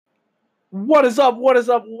What is up? What is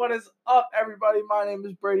up? What is up, everybody? My name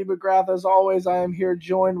is Brady McGrath. As always, I am here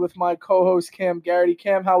joined with my co-host Cam Garrity.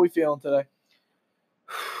 Cam, how we feeling today?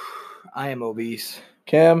 I am obese.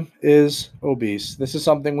 Cam is obese. This is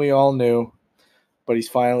something we all knew, but he's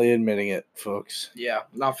finally admitting it, folks. Yeah,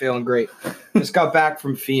 not feeling great. Just got back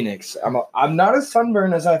from Phoenix. I'm not as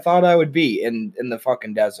sunburned as I thought I would be in the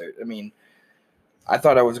fucking desert. I mean, I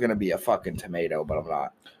thought I was gonna be a fucking tomato, but I'm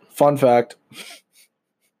not. Fun fact.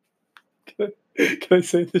 Can I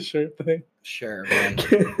say the shirt thing? Sure, man.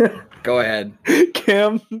 Go ahead.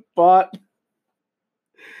 Cam bought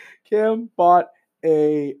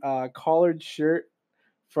a collared shirt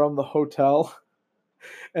from the hotel,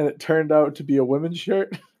 and it turned out to be a women's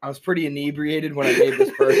shirt. I was pretty inebriated when I made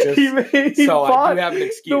this purchase, so I do have an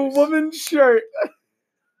excuse. The woman's shirt,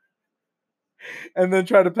 and then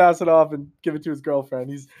try to pass it off and give it to his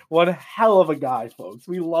girlfriend. He's one hell of a guy, folks.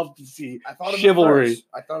 We love to see chivalry.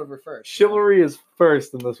 I thought of her first. Chivalry is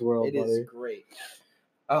first in this world, It buddy. is great.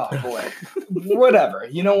 Oh, boy. Whatever.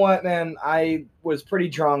 You know what, man? I was pretty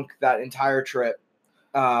drunk that entire trip.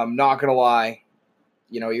 Not going to lie.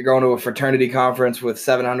 You know, you're going to a fraternity conference with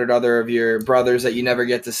 700 other of your brothers that you never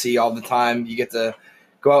get to see all the time. You get to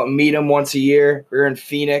go out and meet them once a year. We were in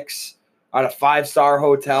Phoenix at a 5-star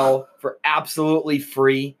hotel for absolutely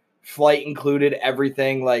free. Flight included,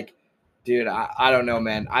 everything. Like, dude, I don't know,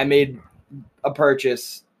 man. I made a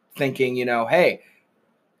purchase thinking, you know, hey,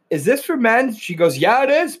 is this for men? She goes, yeah, it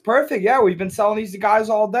is. Perfect. Yeah, we've been selling these to guys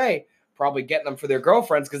all day. Probably getting them for their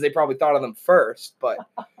girlfriends because they probably thought of them first. But,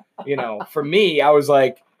 you know, for me, I was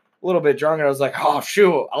like a little bit drunk and I was like, oh,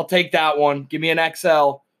 shoot, I'll take that one. Give me an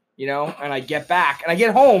XL, you know, and I get back and I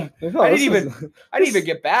get home. I didn't even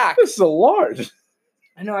get back. This is a large.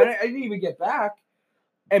 I know. I didn't even get back.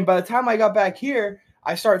 And by the time I got back here,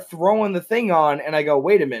 I start throwing the thing on and I go,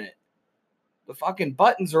 wait a minute. The fucking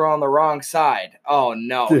buttons are on the wrong side. Oh,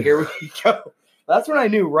 no. Here we go. That's when I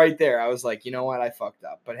knew right there. I was like, you know what? I fucked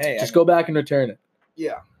up. But hey. Just go back and return it.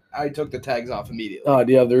 Yeah. I took the tags off immediately. Oh,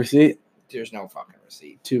 do you have the receipt? There's no fucking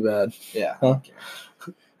receipt. Too bad. Yeah. Huh?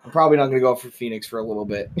 I'm probably not going to go for Phoenix for a little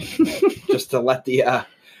bit. Just to let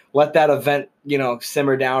that event, you know,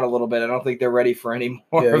 simmer down a little bit. I don't think they're ready for any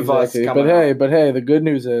more of us coming But hey, the good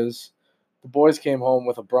news is the boys came home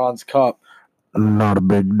with a bronze cup. Not a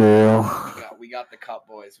big deal. We got the cup,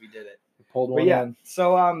 boys. We did it. We pulled one in.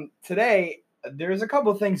 So today there's a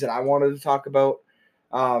couple of things that I wanted to talk about.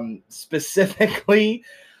 Specifically,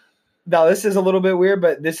 now this is a little bit weird,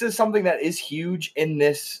 but this is something that is huge in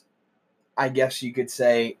this, I guess you could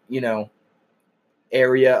say, you know,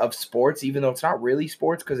 area of sports, even though it's not really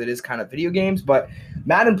sports because it is kind of video games. But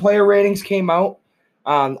Madden player ratings came out.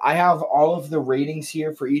 I have all of the ratings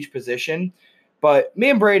here for each position, but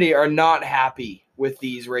me and Brady are not happy with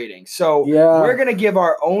these ratings. So we're going to give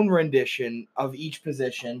our own rendition of each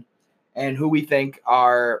position and who we think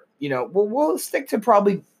are, you know, we'll stick to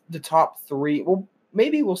probably the top three. Well,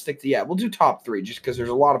 maybe we'll stick to, we'll do top three just because there's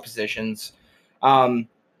a lot of positions.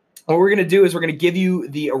 What we're going to do is we're going to give you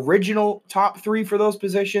the original top three for those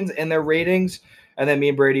positions and their ratings. And then me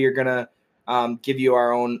and Brady are going to give you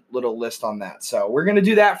our own little list on that. So we're going to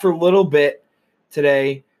do that for a little bit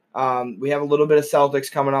today. We have a little bit of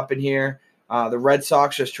Celtics coming up in here. The Red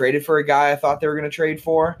Sox just traded for a guy I thought they were going to trade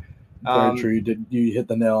for. Very true. You hit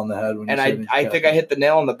the nail on the head. I think I hit the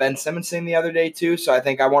nail on the Ben Simmons thing the other day too. So I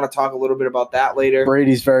think I want to talk a little bit about that later.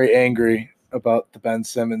 Brady's very angry about the Ben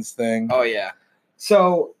Simmons thing. Oh, yeah.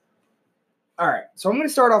 So, all right. So I'm going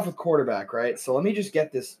to start off with quarterback, right? So let me just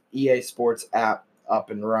get this EA Sports app up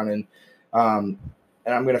and running. And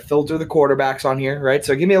I'm going to filter the quarterbacks on here, right?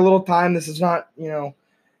 So give me a little time. This is not, you know,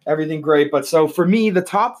 everything great. But so for me, the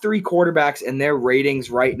top three quarterbacks and their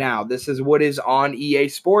ratings right now, this is what is on EA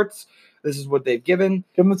Sports. This is what they've given.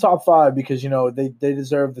 Give them the top five because, you know, they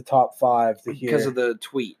deserve the top five to hear. Because of the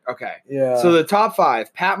tweet. Okay. Yeah. So the top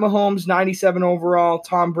five, Pat Mahomes, 97 overall.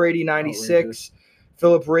 Tom Brady, 96.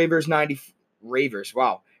 Philip Rivers, 90.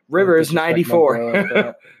 Wow. Rivers,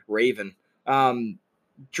 94. Raven.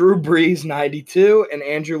 Drew Brees, 92. And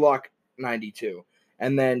Andrew Luck, 92.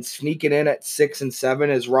 And then sneaking in at 6 and 7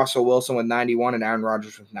 is Russell Wilson with 91 and Aaron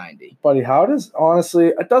Rodgers with 90. Buddy, honestly,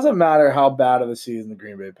 it doesn't matter how bad of a season the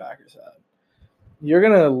Green Bay Packers had. You're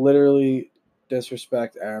going to literally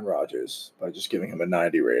disrespect Aaron Rodgers by just giving him a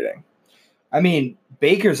 90 rating. I mean,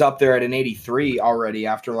 Baker's up there at an 83 already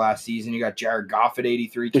after last season. You got Jared Goff at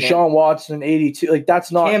 83. Deshaun Watson, 82. Like,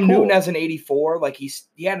 that's not Cam cool. Newton has an 84. Like, he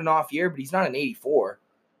had an off year, but he's not an 84.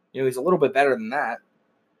 You know, he's a little bit better than that.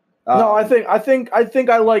 No, I think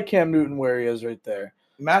I like Cam Newton where he is right there.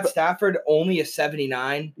 Matt Stafford only a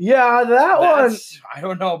 79. Yeah, one. I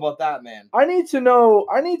don't know about that, man. I need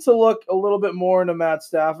to look a little bit more into Matt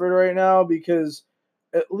Stafford right now because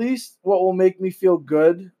at least what will make me feel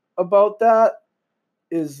good about that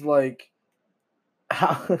is like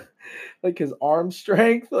how like his arm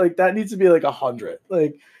strength. Like that needs to be like 100.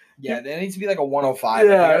 Like yeah, that needs to be like a 105.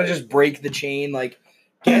 Yeah. Like, you gotta just break the chain. Like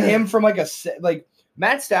get him from like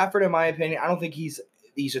Matt Stafford, in my opinion. I don't think he's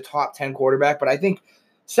a top 10 quarterback, but I think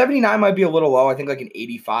 79 might be a little low. I think like an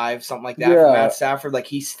 85, something like that for Matt Stafford. Like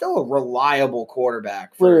he's still a reliable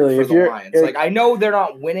quarterback for the Lions. Like I know they're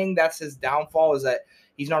not winning. That's his downfall, is that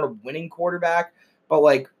he's not a winning quarterback. But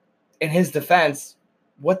like in his defense,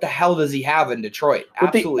 what the hell does he have in Detroit?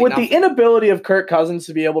 Absolutely nothing. The inability of Kirk Cousins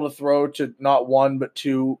to be able to throw to not one but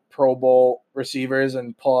two Pro Bowl receivers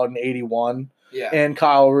and pull out an 81. Yeah. And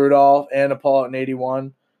Kyle Rudolph and to pull out an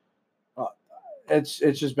 81. It's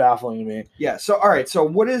just baffling to me. Yeah. So, all right. So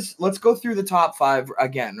let's go through the top 5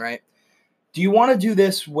 again, right? Do you want to do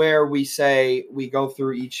this where we say we go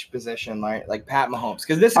through each position, right? Like Pat Mahomes?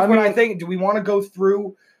 Because this is what I think. Do we want to go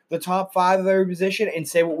through the top 5 of every position and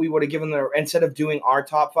say what we would have given them instead of doing our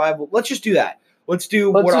top 5? Well, let's just do that. Let's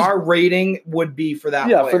our rating would be for that.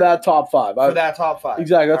 Yeah, player. For that top 5. For that top 5.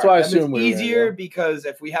 Exactly. That's why I assume it's easier because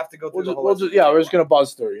if we have to go through the whole we're just going to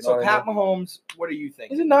buzz through. You know so Pat Mahomes, what do you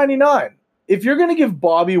think? He's a 99. If you're going to give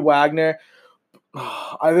Bobby Wagner,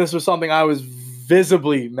 this was something I was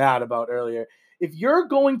visibly mad about earlier. If you're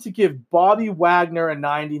going to give Bobby Wagner a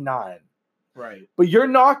 99, right, but you're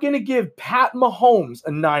not going to give Pat Mahomes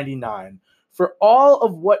a 99 for all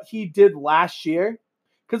of what he did last year,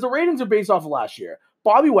 because the ratings are based off of last year.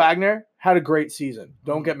 Bobby Wagner had a great season.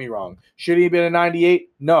 Don't get me wrong. Should he have been a 98?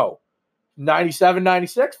 No. 97,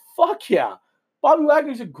 96? Fuck yeah. Bobby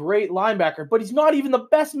Wagner's a great linebacker, but he's not even the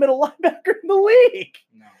best middle linebacker in the league.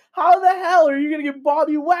 No. How the hell are you going to give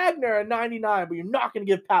Bobby Wagner a 99, but you're not going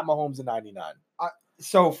to give Pat Mahomes a 99?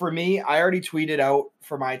 So for me, I already tweeted out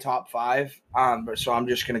for my top 5, so I'm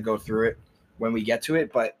just going to go through it when we get to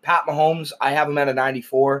it. But Pat Mahomes, I have him at a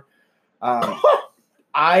 94.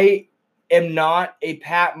 I am not a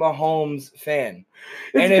Pat Mahomes fan.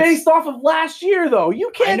 It's based off of last year, though.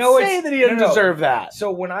 You can't say that he didn't deserve that.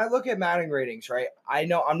 So when I look at Madden ratings, right, I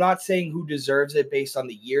know I'm not saying who deserves it based on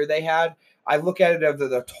the year they had. I look at it of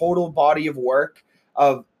the total body of work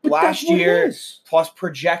of last year plus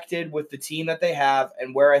projected with the team that they have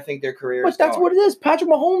and where I think their career is going. But that's what it is. Patrick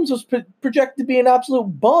Mahomes was projected to be an absolute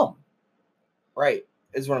bum. Right,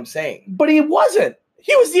 is what I'm saying. But he wasn't.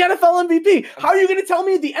 He was the NFL MVP. How are you going to tell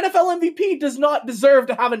me the NFL MVP does not deserve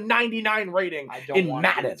to have a 99 rating in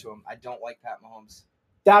Madden? I don't like Pat Mahomes.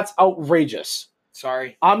 That's outrageous.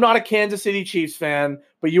 Sorry. I'm not a Kansas City Chiefs fan,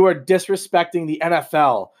 but you are disrespecting the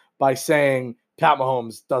NFL by saying Pat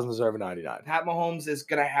Mahomes doesn't deserve a 99. Pat Mahomes is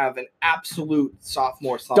going to have an absolute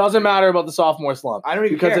sophomore slump. Doesn't matter about the sophomore slump. I don't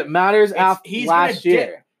even care. Because it matters after last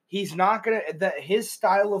year. He's not going to – his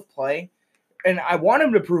style of play – and I want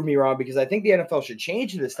him to prove me wrong because I think the NFL should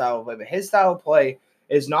change this style of play, but his style of play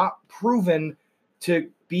is not proven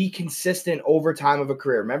to be consistent over time of a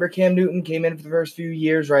career. Remember Cam Newton came in for the first few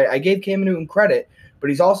years, right? I gave Cam Newton credit,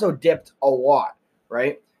 but he's also dipped a lot,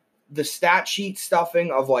 right? The stat sheet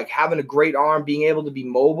stuffing of like having a great arm, being able to be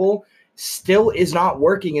mobile still is not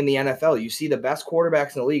working in the NFL. You see the best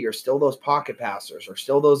quarterbacks in the league are still those pocket passers, or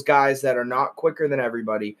still those guys that are not quicker than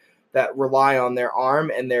everybody, that rely on their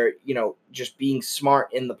arm and their, just being smart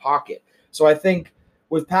in the pocket. So I think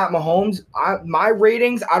with Pat Mahomes, my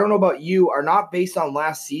ratings, I don't know about you, are not based on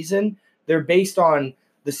last season. They're based on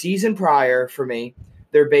the season prior for me.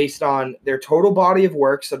 They're based on their total body of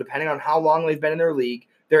work. So depending on how long they've been in their league,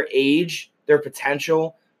 their age, their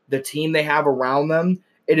potential, the team they have around them.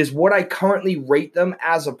 It is what I currently rate them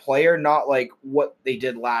as a player, not like what they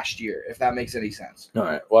did last year, if that makes any sense. All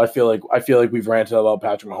right. Well, I feel like we've ranted about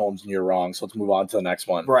Patrick Mahomes and you're wrong. So let's move on to the next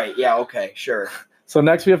one. Right. Yeah. Okay. Sure. So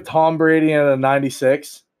next we have Tom Brady at a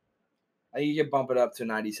 96. I think you can bump it up to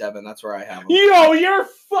 97. That's where I have him. Yo, you're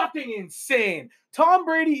fucking insane. Tom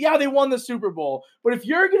Brady, yeah, they won the Super Bowl. But if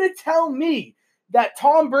you're going to tell me that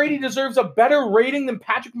Tom Brady deserves a better rating than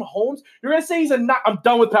Patrick Mahomes, you're going to say I'm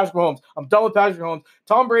done with Patrick Mahomes.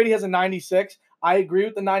 Tom Brady has a 96. I agree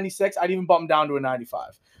with the 96. I'd even bump him down to a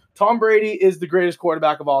 95. Tom Brady is the greatest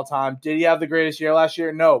quarterback of all time. Did he have the greatest year last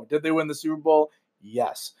year? No. Did they win the Super Bowl?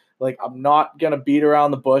 Yes. Like, I'm not going to beat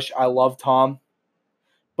around the bush. I love Tom,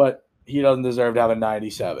 but he doesn't deserve to have a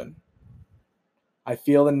 97. I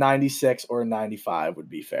feel a 96 or a 95 would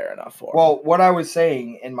be fair enough for him. Well, what I was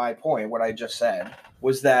saying in my point, what I just said,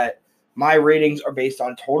 was that my ratings are based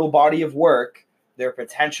on total body of work, their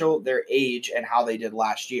potential, their age, and how they did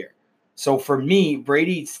last year. So for me,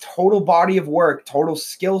 Brady's total body of work, total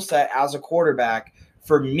skill set as a quarterback,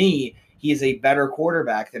 for me, he is a better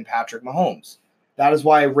quarterback than Patrick Mahomes. That is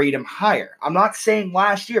why I rate him higher. I'm not saying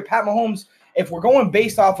last year. Pat Mahomes, if we're going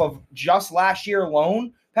based off of just last year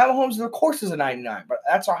alone, Pat Mahomes, of course, is a 99. But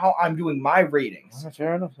that's how I'm doing my ratings.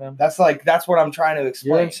 Fair enough, man. That's what I'm trying to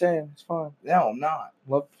explain. You're insane. It's fine. No, I'm not.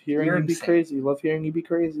 Love hearing you be crazy. Love hearing you be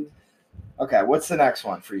crazy. Okay, what's the next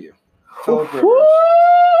one for you? Philip Rivers.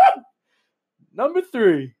 Number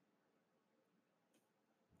 3.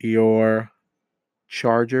 Your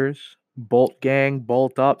Chargers, Bolt Gang,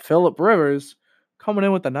 Bolt Up. Philip Rivers coming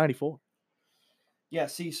in with the 94. Yeah,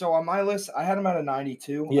 see, so on my list, I had him at a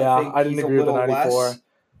 92. Yeah, I think I didn't agree with the 94.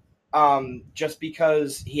 Just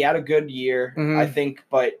because he had a good year, I think,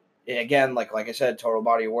 but again, like I said, total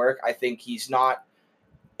body of work. I think he's not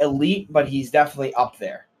elite, but he's definitely up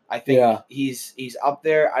there. I think he's up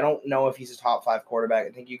there. I don't know if he's a top 5 quarterback.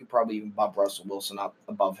 I think you could probably even bump Russell Wilson up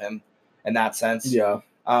above him in that sense. Yeah.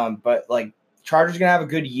 But like Chargers gonna have a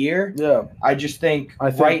good year. Yeah. I think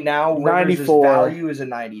right now Rivers' value is a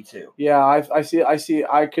 92. Yeah, I see.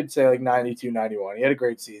 I could say like 92, 91. He had a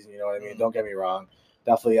great season. You know what I mean? Don't get me wrong.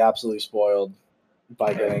 Definitely absolutely spoiled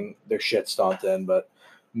by getting their shit stomped in. But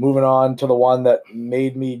moving on to the one that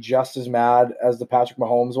made me just as mad as the Patrick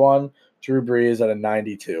Mahomes one, Drew Brees at a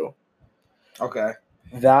 92. Okay.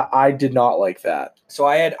 That I did not like that. So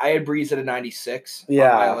I had Brees at a 96 on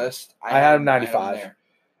my list. I had him 95.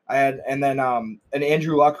 And then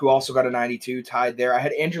Andrew Luck, who also got a 92, tied there. I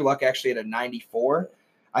had Andrew Luck actually at a 94.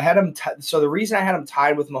 I had him. So the reason I had him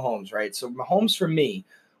tied with Mahomes, right? So Mahomes for me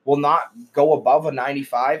will not go above a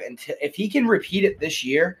 95 until if he can repeat it this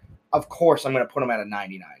year. Of course, I'm going to put him at a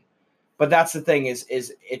 99. But that's the thing is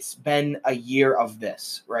it's been a year of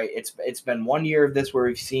this, right? It's been 1 year of this where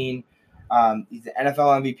we've seen he's the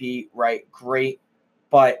NFL MVP, right? Great.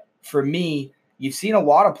 But for me, you've seen a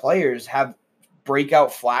lot of players have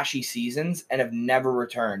breakout flashy seasons and have never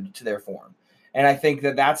returned to their form. And I think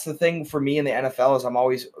that that's the thing for me in the NFL is I'm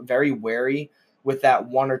always very wary with that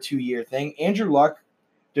 1 or 2 year thing. Andrew Luck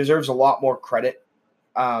deserves a lot more credit.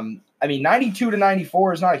 92 to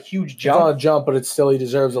 94 is not a huge jump. It's not a jump, but it's still he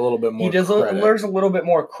deserves a little bit more. He deserves a little bit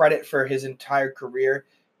more credit for his entire career.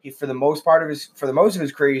 He, for the most of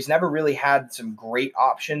his career, he's never really had some great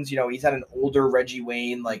options. You know, he's had an older Reggie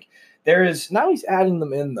Wayne. Like now he's adding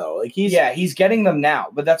them in though. Like he's getting them now.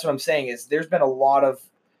 But that's what I'm saying is there's been a lot of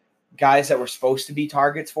guys that were supposed to be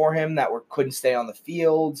targets for him that couldn't stay on the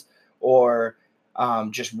field or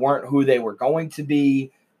just weren't who they were going to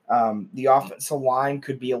be. The offensive line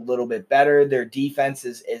could be a little bit better. Their defense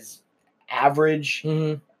is average.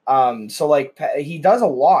 Mm-hmm. So like he does a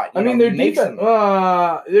lot. Their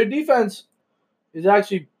defense is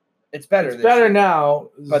actually it's better. It's better now,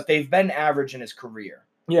 but they've been average in his career.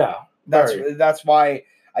 Yeah, that's why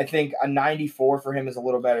I think a 94 for him is a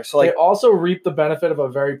little better. So like they also reap the benefit of a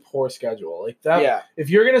very poor schedule. Like that. Yeah. If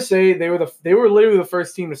you're gonna say they were literally the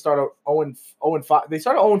first team to start out 0-5. They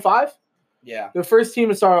started 0-5. Yeah. The first team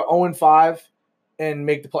to start 0-5 and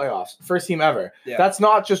make the playoffs. First team ever. Yeah. That's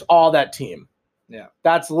not just all that team. Yeah.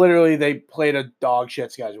 That's literally they played a dog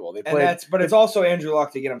shit schedule. But it's also Andrew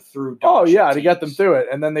Luck to get them through. To get them through it,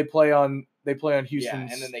 and then they play on Houston. Yeah,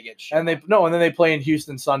 and then they get shit. And they play in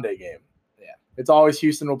Houston Sunday game. Yeah. It's always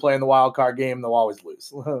Houston will play in the wild card game. They'll always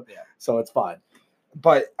lose. Yeah. So it's fine.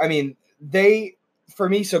 But for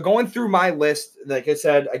me, so going through my list, like I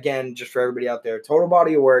said, again, just for everybody out there, total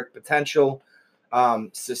body of work, potential,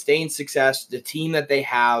 sustained success, the team that they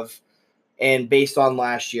have, and based on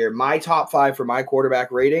last year, my top 5 for my quarterback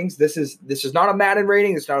ratings. This is not a Madden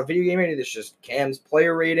rating. It's not a video game rating. This is just Cam's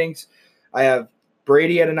player ratings. I have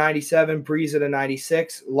Brady at a 97, Brees at a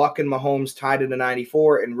 96, Luck and Mahomes tied at a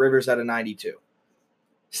 94, and Rivers at a 92.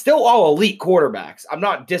 Still all elite quarterbacks. I'm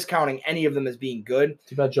not discounting any of them as being good.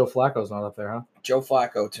 Too bad Joe Flacco's not up there, huh? Joe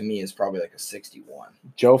Flacco, to me, is probably like a 61.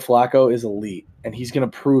 Joe Flacco is elite, and he's going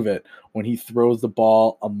to prove it when he throws the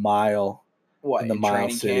ball a mile in the Mile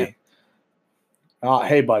City.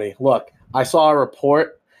 Hey, buddy, look, I saw a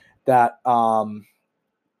report that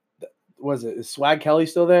is Swag Kelly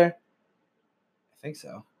still there? I think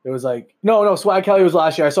so. It was like no, Swag Kelly was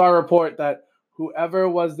last year. I saw a report that whoever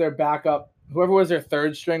was their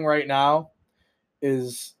third string right now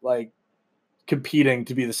is like competing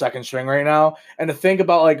to be the second string right now. And to think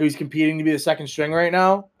about like who's competing to be the second string right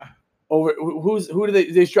now, over who do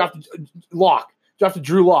they drafted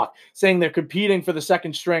Drew Lock, saying they're competing for the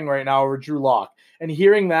second string right now over Drew Lock. And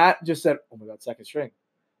hearing that just said, oh my God, second string.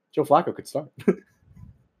 Joe Flacco could start.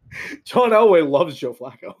 John Elway loves Joe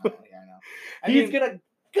Flacco. Yeah, I know.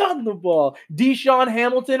 gun the ball. Deshaun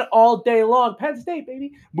Hamilton all day long. Penn State,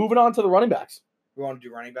 baby. Moving on to the running backs. We want to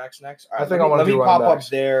do running backs next? All I right, think I wanna do let me running pop backs.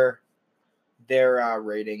 up their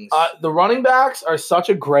ratings. The running backs are such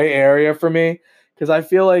a gray area for me because I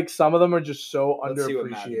feel like some of them are just so Let's see what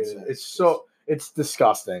Madden underappreciated. says. It's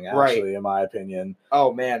disgusting, actually, in my opinion.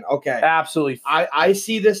 Oh, man. Okay. Absolutely. I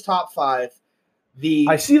see this top 5.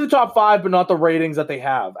 I see the top 5, but not the ratings that they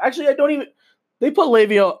have. Actually, I don't even. They put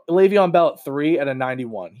Le'Veon Bell at 3 at a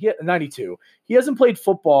 91. He had 92. He hasn't played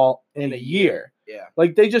football in a year. Yeah.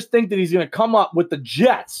 Like they just think that he's going to come up with the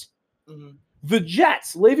Jets. Mhm. The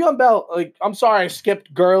Jets. Le'Veon Bell. Like I'm sorry, I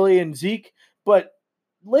skipped Gurley and Zeke, but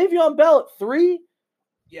Le'Veon Bell at 3.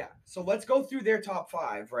 Yeah. So let's go through their top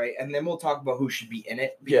 5, right? And then we'll talk about who should be in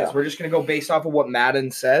it because Yeah. we're just going to go based off of what Madden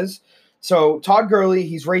says. So Todd Gurley,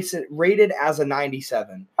 he's rated as a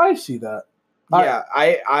 97. I see that. Yeah,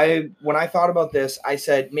 I when I thought about this, I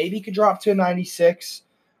said maybe he could drop to a 96.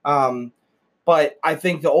 But I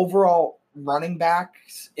think the overall running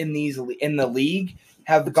backs in the league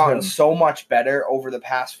have gotten him. so much better over the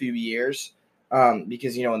past few years.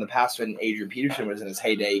 Because in the past when Adrian Peterson was in his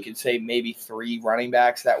heyday, you could say maybe 3 running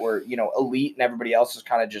backs that were elite, and everybody else is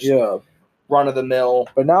kind of just run of the mill.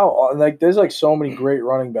 But now, there's so many great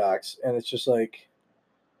running backs, and it's just like.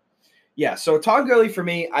 Yeah, so Todd Gurley for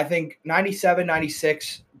me, I think 97,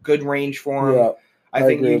 96, good range for him. Yeah, I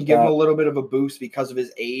think you agree can with give him that. a little bit of a boost because of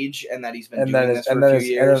his age and that he's been And doing then this for a few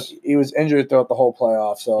years. he was injured throughout the whole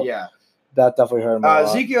playoff, so Yeah. that definitely hurt him a lot.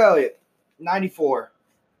 Ezekiel Elliott, 94.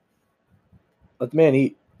 Let the man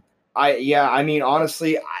eat.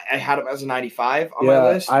 Honestly, I had him as a 95 on my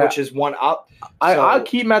list, which is one up. I'll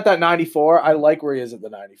keep him at that 94. I like where he is at the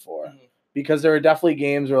 94 Mhm. because there are definitely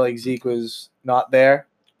games where Zeke was not there,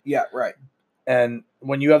 Yeah, right. and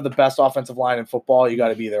when you have the best offensive line in football, you got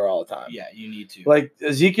to be there all the time. Yeah, you need to.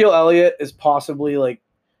 Ezekiel Elliott is possibly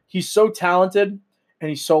he's so talented and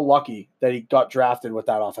he's so lucky that he got drafted with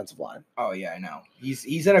that offensive line. Oh yeah, I know.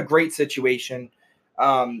 He's in a great situation.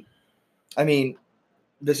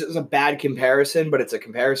 This is a bad comparison, but it's a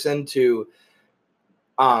comparison to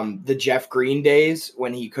the Jeff Green days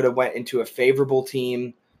when he could have went into a favorable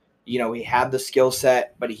team. He had the skill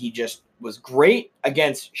set, but he just was great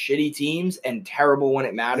against shitty teams and terrible when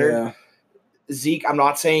it mattered. Yeah. Zeke, I'm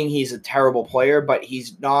not saying he's a terrible player, but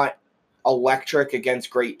he's not electric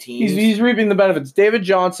against great teams. He's reaping the benefits. David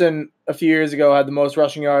Johnson a few years ago had the most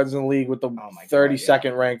rushing yards in the league with the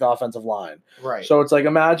 32nd ranked offensive line. Right. So it's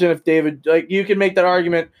imagine if David, you can make that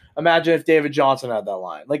argument. Imagine if David Johnson had that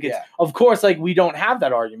line. Of course, we don't have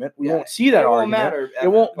that argument. We won't see that argument. Matter.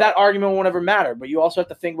 That argument won't ever matter. But you also have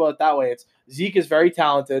to think about it that way. Zeke is very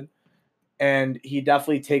talented, and he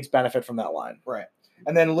definitely takes benefit from that line. Right.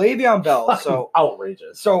 And then Le'Veon Bell. So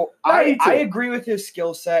outrageous. So I agree with his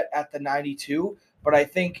skill set at the 92, but I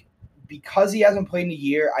think because he hasn't played in a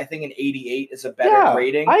year, I think an 88 is a better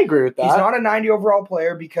rating. I agree with that. He's not a 90 overall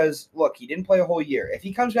player because, look, he didn't play a whole year. If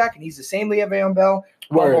he comes back and he's the same Le'Veon Bell,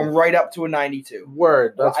 bump him right up to a 92.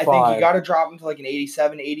 Word. That's I fine. think you got to drop him to an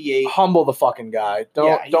 87, 88. Humble the fucking guy.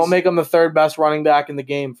 Don't make him the third best running back in the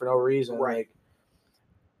game for no reason. Right.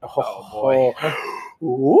 Oh boy.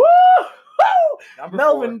 Woo!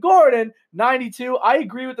 Melvin 4. Gordon, 92. I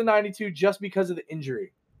agree with the 92 just because of the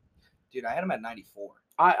injury. Dude, I had him at 94.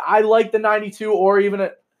 I like the 92 or even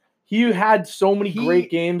he had so many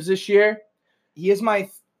great games this year. He is my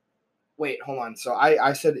wait, hold on. So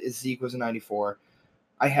I said Zeke was a 94.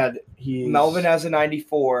 I had Melvin as a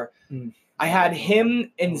 94. I had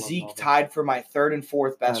him and Zeke tied for my 3rd and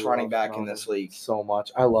 4th best running back in this league. So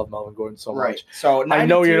much. I love Melvin Gordon so much. So 92, I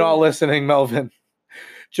know you're not listening, Melvin.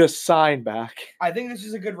 Just sign back. I think this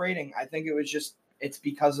is a good rating. I think it's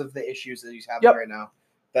because of the issues that he's having right now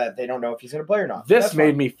that they don't know if he's going to play or not. This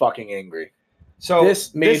made me fucking angry. So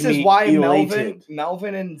this is why elated.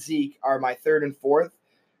 Melvin and Zeke are my 3rd and 4th.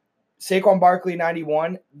 Saquon Barkley,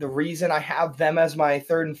 91. The reason I have them as my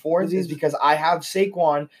 3rd and 4th is because I have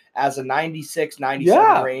Saquon as a 96,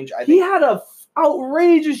 97 range. He had a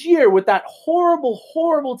outrageous year with that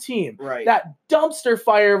horrible team. Right. That dumpster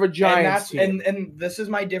fire of a Giants team. And this is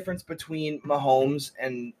my difference between Mahomes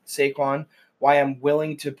and Saquon, why I'm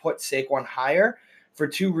willing to put Saquon higher for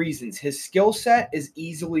 2 reasons. His skill set is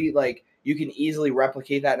easily you can easily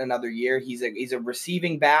replicate that in another year. He's a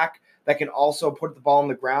receiving back that can also put the ball on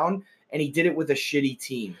the ground, and he did it with a shitty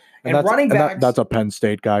team. And running backs, that's a Penn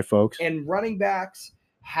State guy, folks. And running backs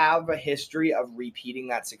have a history of repeating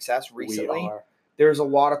that success recently. There's a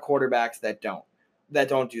lot of quarterbacks that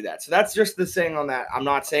don't do that. So that's just the thing on that. I'm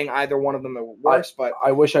not saying either one of them are worse, but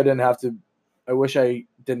I wish I didn't have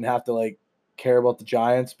to care about the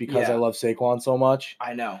Giants because I Yeah. love Saquon so much.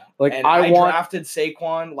 I know. Like, And I want drafted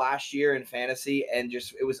Saquon last year in fantasy, and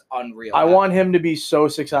just it was unreal. I want him to be so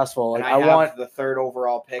successful. Like, and I have want the 3rd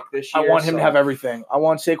overall pick this I year. want him to so- have everything. I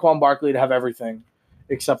want Saquon Barkley to have everything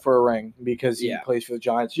except for a ring because he Yeah. plays for the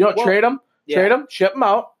Giants. You know, Well, trade him, yeah. ship him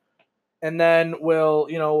out, and then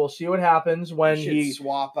we'll see what happens when should he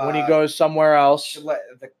swap when he goes somewhere else. should let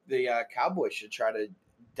the Cowboys should try to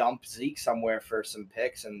dump Zeke somewhere for some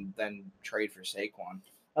picks and then trade for Saquon.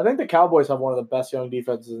 I think the Cowboys have one of the best young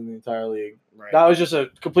defenses in the entire league. Right. That was just a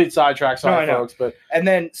complete sidetrack, sorry, No, I know. folks. But And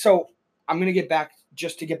then, so I'm gonna get back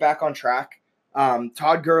on track.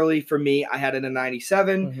 Todd Gurley for me, I had it at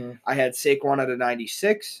 97. I had Saquon at a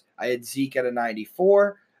 96. I had Zeke at a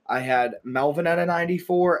 94. I had Melvin at a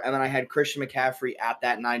 94, and then I had Christian McCaffrey at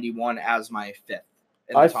that 91 as my 5th.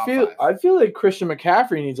 I feel like Christian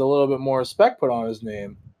McCaffrey needs a little bit more respect put on his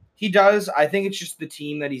name. He does. I think it's just the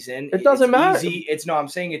team that he's in. It doesn't matter. Easy. I'm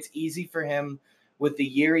saying it's easy for him with the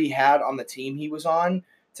year he had on the team he was on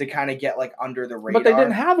to kind of get like under the radar. But they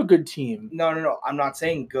didn't have a good team. No. I'm not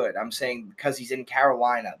saying good. I'm saying because he's in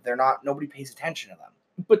Carolina, nobody pays attention to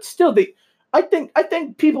them. But still, I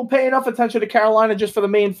think people pay enough attention to Carolina just for the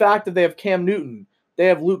main fact that they have Cam Newton, they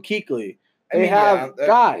have Luke Kuechly, they have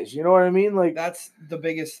guys. You know what I mean? Like, that's the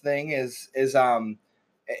biggest thing is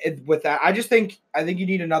with that. I think you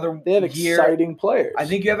need another they have year. Exciting players. I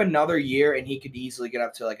think you have another year, and he could easily get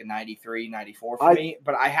up to like a 93, 94 for me.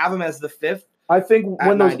 But I have him as the 5th. I think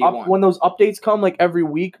when those updates come like every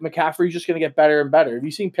week, McCaffrey's just gonna get better and better. Have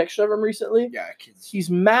you seen pictures of him recently? Yeah, he's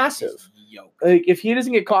massive. He's yoked. Like, if he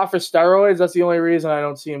doesn't get caught for steroids, that's the only reason I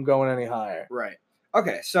don't see him going any higher. Right.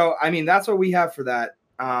 Okay, so I mean that's what we have for that.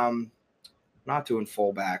 Not doing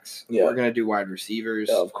fullbacks. Yeah. We're gonna do wide receivers.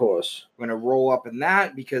 Yeah, of course. We're gonna roll up in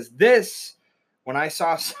that because when I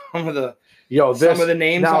saw some of the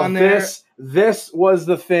names on there, this was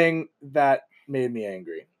the thing that made me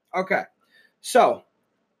angry. Okay. So,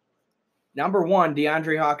 number 1,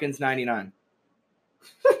 DeAndre Hopkins, 99.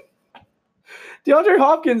 DeAndre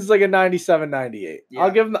Hopkins is like a 97, 98. Yeah.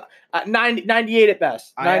 I'll give him 98 at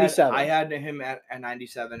best. 97. I had him at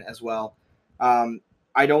 97 as well.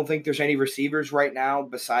 I don't think there's any receivers right now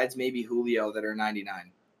besides maybe Julio that are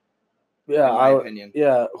 99. Yeah, in my opinion.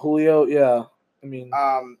 Yeah, Julio, yeah. I mean,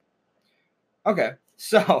 okay.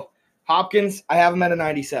 So, Hopkins, I have him at a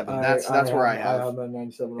 97. That's where I have. I have him at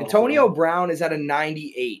 97. Antonio Brown is at a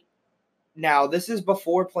 98. Now, this is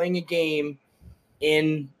before playing a game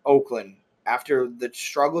in Oakland after the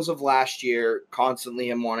struggles of last year, constantly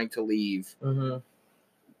him wanting to leave. Mm-hmm.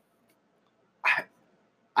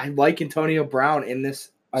 I like Antonio Brown in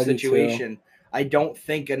this situation. I don't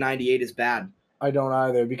think a 98 is bad. I don't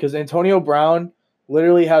either because Antonio Brown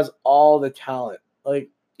literally has all the talent. Like,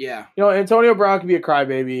 yeah, you know, Antonio Brown can be a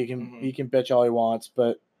crybaby. He can bitch all he wants,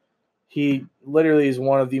 but he literally is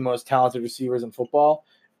one of the most talented receivers in football,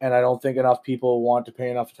 and I don't think enough people want to pay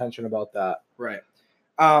enough attention about that. Right.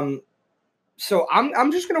 So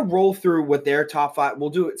I'm just gonna roll through what their top 5. We'll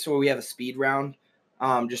do it so we have a speed round.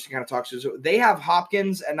 Just to kind of talk to. So they have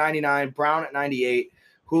Hopkins at 99, Brown at 98,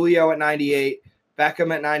 Julio at 98,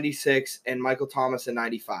 Beckham at 96, and Michael Thomas at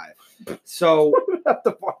 95. So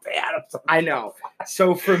I know.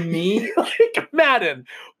 So for me, like, Madden,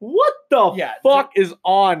 what the fuck is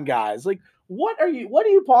on, guys? Like, what are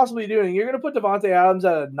you possibly doing? You're gonna put Devontae Adams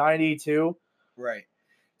at a 92, right?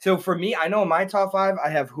 So for me, I know in my top 5, I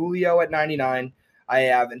have Julio at 99, I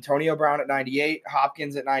have Antonio Brown at 98,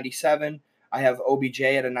 Hopkins at 97. I have OBJ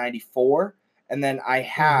at a 94, and then I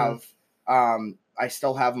have I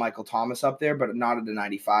still have Michael Thomas up there, but not at a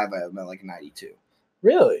 95. I have him at like a 92.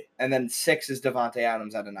 Really? And then 6 is Devontae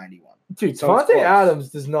Adams at a 91. Dude, so Devontae Adams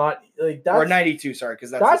does not like that. Or 92, sorry,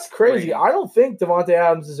 because that's crazy. Rating. I don't think Devontae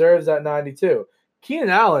Adams deserves that 92. Keenan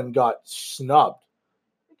Allen got snubbed.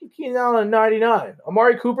 Keenan Allen at 99.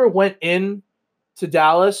 Amari Cooper went in to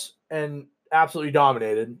Dallas and absolutely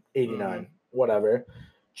dominated. 89. Whatever.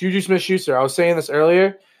 Juju Smith-Schuster. I was saying this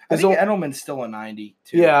earlier. I think Edelman's still a 90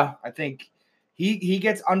 too. Yeah. I think he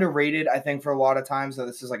gets underrated, I think, for a lot of times. So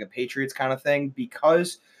this is like a Patriots kind of thing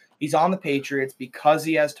because he's on the Patriots, because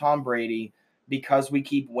he has Tom Brady, because we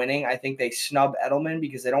keep winning. I think they snub Edelman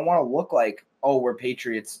because they don't want to look like, oh, we're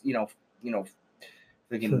Patriots,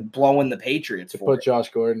 they can blow in the Patriots for put Josh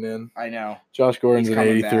Gordon in. I know. Josh Gordon's an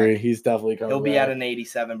 83. Back. He's definitely coming He'll be back. At an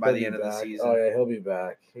 87 by the end of the season. Oh, yeah, he'll be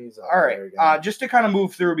back. He's all right. Just to kind of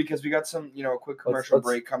move through because we got some, a quick commercial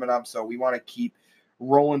break coming up, so we want to keep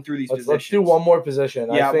rolling through these positions. Let's do one more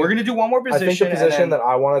position. Yeah, we're going to do one more position. I think the position that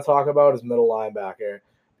I want to talk about is middle linebacker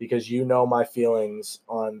because you know my feelings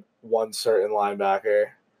on one certain linebacker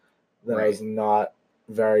that is not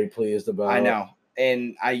very pleased about. I know,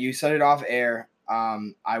 and you said it off air.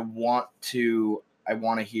 I want to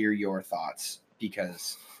hear your thoughts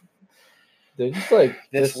because they're just like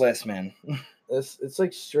this list, man. It's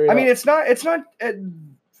like straight. I mean, it's not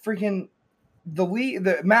freaking the league.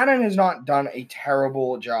 The Madden has not done a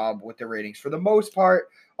terrible job with the ratings for the most part.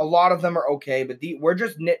 A lot of them are okay, but we're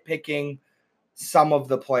just nitpicking some of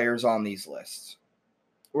the players on these lists.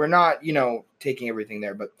 We're not, taking everything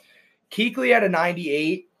there, but Kuechly at a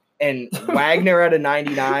 98 and Wagner at a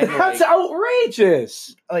 99. That's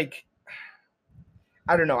outrageous. Like,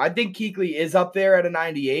 I don't know. I think Kuechly is up there at a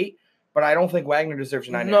 98, but I don't think Wagner deserves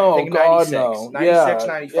a 99. No, I think God, 96, no. 96,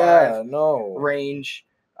 95 range.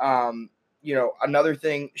 Another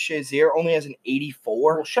thing, Shazier only has an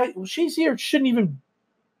 84. Well, Shazier shouldn't even.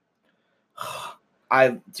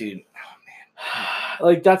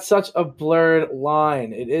 Like, that's such a blurred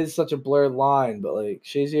line. It is such a blurred line, but like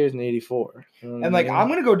Shazier is an 84. And like, I'm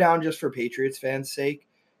gonna go down just for Patriots fans' sake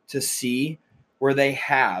to see where they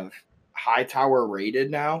have Hightower rated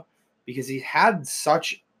now, because he's had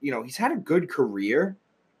he's had a good career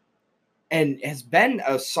and has been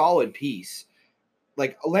a solid piece.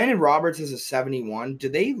 Like, Landon Roberts is a 71. Do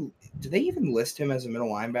they even list him as a middle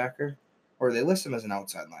linebacker, or do they list him as an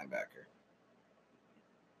outside linebacker?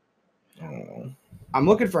 I don't know. I'm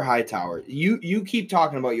looking for Hightower. You keep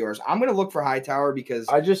talking about yours. I'm gonna look for Hightower because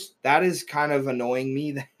that is kind of annoying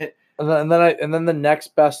me. That and then the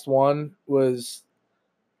next best one was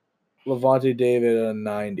Levante David at a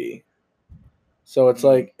 90. So it's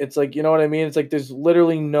like you know what I mean. It's like there's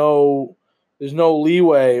literally no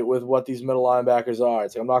leeway with what these middle linebackers are.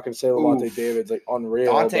 It's like, I'm not gonna say Levante David's like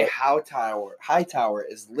unreal. Dante Hightower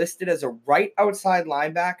is listed as a right outside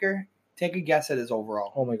linebacker. Take a guess at his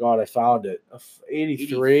overall. Oh my God, I found it.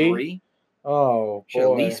 83? Oh, should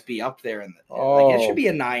at least be up there in the like it should be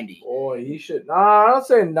a 90. Boy, he should. Nah, I'll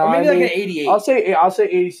say 90. Or maybe like an 88. I'll say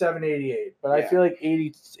 87, 88. But I feel like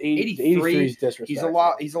 83 is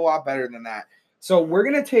disrespectful. He's a lot better than that. So we're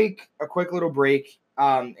gonna take a quick little break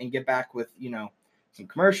and get back with some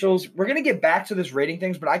commercials. We're gonna get back to this rating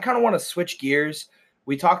things, but I kind of want to switch gears.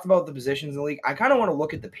 We talked about the positions in the league. I kind of want to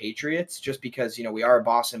look at the Patriots just because we are a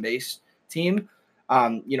Boston-based team,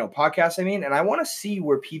 podcast. I mean, and I want to see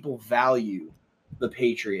where people value the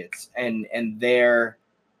Patriots and their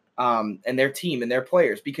team and their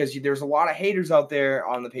players, because there's a lot of haters out there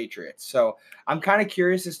on the Patriots. So I'm kind of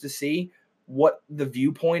curious as to see what the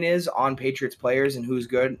viewpoint is on Patriots players and who's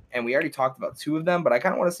good. And we already talked about two of them, but I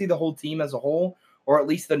kind of want to see the whole team as a whole, or at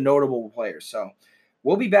least the notable players. So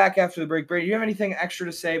we'll be back after the break. Brady, do you have anything extra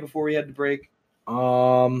to say before we head to break?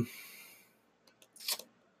 This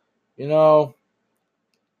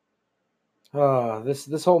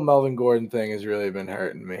whole Melvin Gordon thing has really been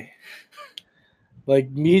hurting me. Like,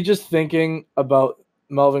 me just thinking about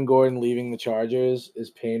Melvin Gordon leaving the Chargers is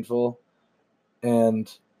painful.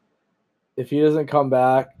 And if he doesn't come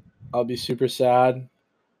back, I'll be super sad.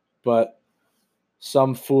 But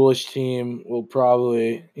some foolish team will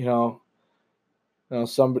probably,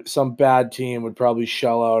 some bad team would probably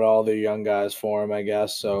shell out all their young guys for him, I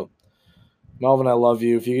guess. So, Melvin, I love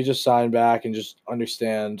you. If you could just sign back and just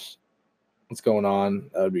understand what's going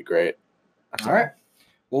on, that would be great. All right.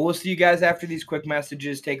 Well, we'll see you guys after these quick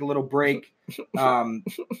messages. Take a little break. Don't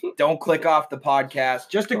click off the podcast.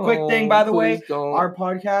 Just a quick thing, by the way. Don't. Our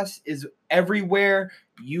podcast is everywhere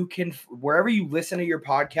wherever you listen to your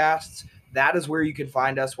podcasts, that is where you can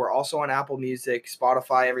find us. We're also on Apple Music,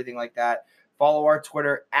 Spotify, everything like that. Follow our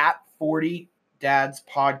Twitter at 40 Dads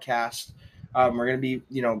Podcast. We're going to be,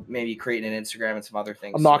 maybe creating an Instagram and some other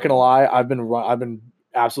things. I'm not going to lie. I've been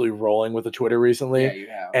absolutely rolling with the Twitter recently. Yeah, you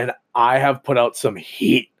have. And I have put out some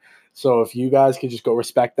heat. So if you guys could just go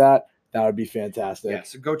respect that would be fantastic. Yeah,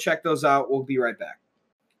 so go check those out. We'll be right back.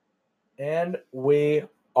 And we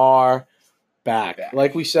are back.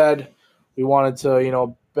 Like we said, we wanted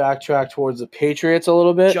to, backtrack towards the Patriots a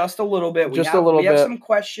little bit. Just a little bit. We have some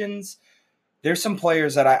questions. There's some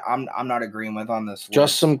players that I'm not agreeing with on this list.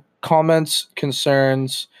 Just some comments,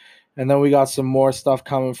 concerns, and then we got some more stuff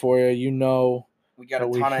coming for you. We got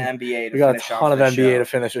a ton of NBA. We got a ton of NBA to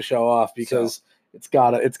finish the show off because it's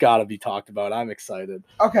gotta be talked about. I'm excited.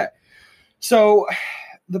 Okay, so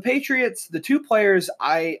the Patriots, the two players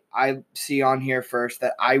I see on here first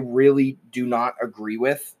that I really do not agree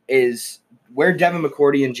with is where Devin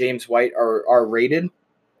McCourty and James White are rated.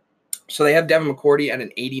 So they have Devin McCourty at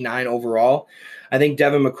an 89 overall. I think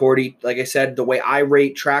Devin McCourty, like I said, the way I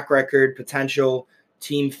rate track record, potential,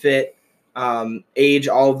 team fit, age,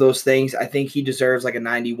 all of those things, I think he deserves like a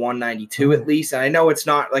 91, 92 at least. And I know it's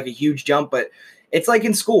not like a huge jump, but It's like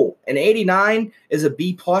in school. An 89 is a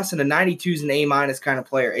B plus and a 92 is an A minus kind of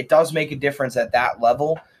player. It does make a difference at that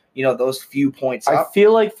level. Those few points I up.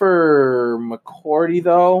 feel like for McCourty,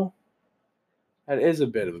 though, that is a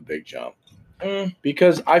bit of a big jump.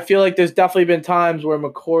 Because I feel like there's definitely been times where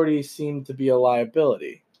McCourty seemed to be a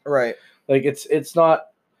liability. Right. Like it's not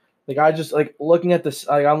like I just like looking at this.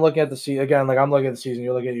 Like I'm looking at the season again. Like I'm looking at the season.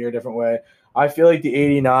 You're looking at it a different way. I feel like the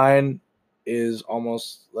 89 is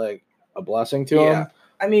almost like a blessing to him.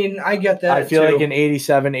 I mean, I get that. I feel too. like an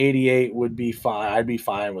 87, 88 would be fine. I'd be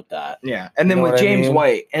fine with that. Yeah, and then with James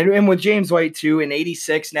White, and with James White too, in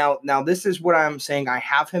 86. Now this is what I'm saying. I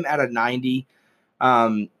have him at a 90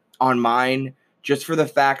 on mine, just for the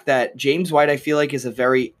fact that James White, I feel like, is a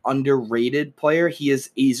very underrated player.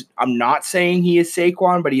 He's I'm not saying he is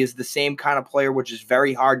Saquon, but he is the same kind of player, which is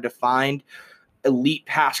very hard to find. Elite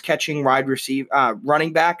pass catching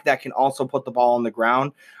running back that can also put the ball on the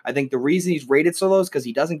ground. I think the reason he's rated so low is because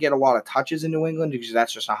he doesn't get a lot of touches in New England, because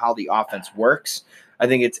that's just not how the offense works. I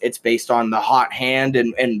think it's based on the hot hand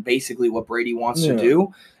and basically what Brady wants to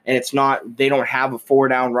do. And it's not, they don't have a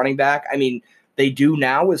 4-down running back. I mean, they do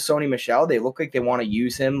now with Sony Michel. They look like they want to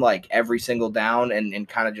use him like every single down and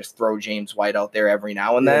kind of just throw James White out there every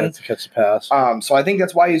now and then to catch the pass. So I think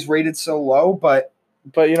that's why he's rated so low. But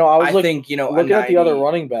I was looking looking at the other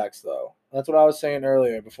running backs, though. That's what I was saying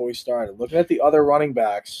earlier before we started. Looking at the other running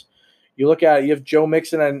backs, you have Joe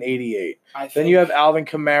Mixon at an 88. Then you have Alvin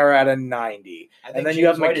Kamara at a 90. And then you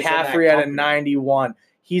have McCaffrey at a 91.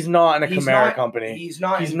 He's not in a Kamara company. He's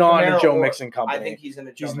not in a Joe Mixon company. I think he's in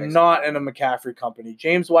a Joe Mixon. He's not in a McCaffrey company.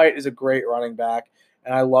 James White is a great running back,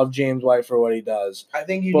 and I love James White for what he does. I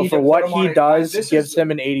think for what he does, gives him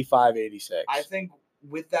an 85, 86. I think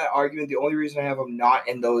with that argument, the only reason I have him not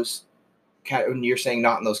in those, when you're saying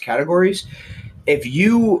not in those categories,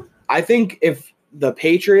 I think if the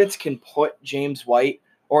Patriots can put James White,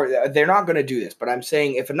 or they're not going to do this, but I'm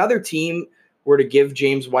saying if another team were to give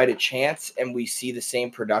James White a chance and we see the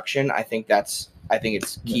same production, I think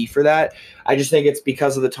it's key for that. I just think it's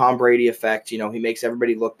because of the Tom Brady effect. He makes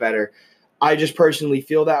everybody look better. I just personally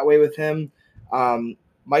feel that way with him.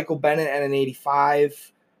 Michael Bennett at an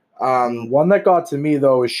 85. One that got to me,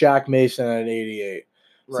 though, was Shaq Mason at an 88.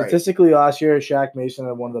 Right. Statistically, last year, Shaq Mason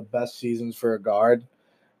had one of the best seasons for a guard,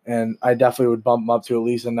 and I definitely would bump him up to at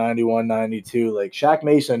least a 91, 92. Like, Shaq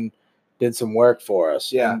Mason did some work for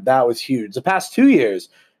us, and that was huge. The past 2 years,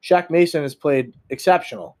 Shaq Mason has played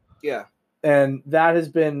exceptional. Yeah. And that has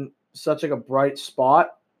been such like a bright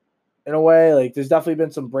spot in a way. Like, there's definitely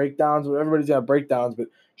been some breakdowns. Everybody's got breakdowns, but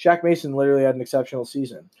Shaq Mason literally had an exceptional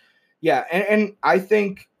season. Yeah, and I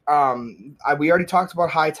think we already talked about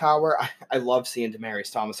Hightower. I love seeing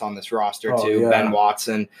Demaryius Thomas on this roster too. Ben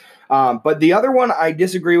Watson. But the other one I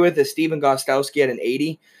disagree with is Stephen Gostkowski at an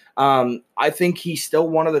 80. I think he's still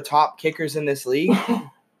one of the top kickers in this league.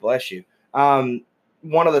 Bless you.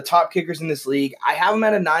 One of the top kickers in this league. I have him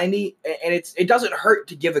at a 90, and it doesn't hurt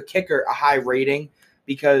to give a kicker a high rating,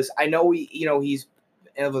 because I know he's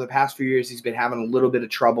over the past few years he's been having a little bit of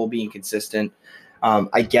trouble being consistent.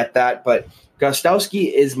 I get that, but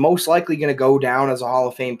Gostkowski is most likely going to go down as a Hall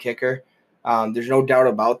of Fame kicker. There's no doubt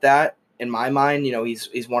about that in my mind.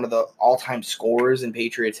 He's one of the all-time scorers in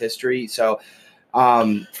Patriots history. So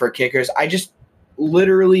for kickers, I just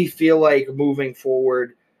literally feel like moving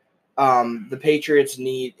forward, the Patriots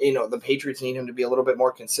need him to be a little bit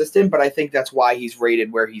more consistent, but I think that's why he's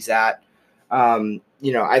rated where he's at.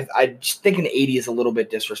 I just think an 80 is a little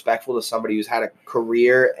bit disrespectful to somebody who's had a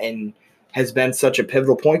career and has been such a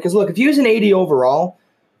pivotal point. Because look, if he was an 80 overall,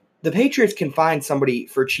 the Patriots can find somebody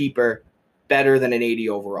for cheaper better than an 80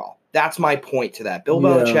 overall. That's my point to that. Bill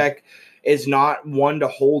Belichick is not one to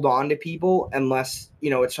hold on to people unless,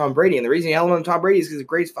 it's Tom Brady. And the reason he held on to Tom Brady is because he's the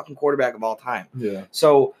greatest fucking quarterback of all time. Yeah.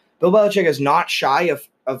 So Bill Belichick is not shy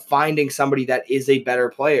of finding somebody that is a better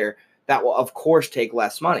player that will, of course, take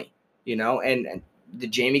less money, and the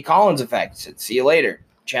Jamie Collins effect. See you later.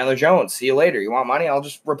 Chandler Jones, see you later. You want money? I'll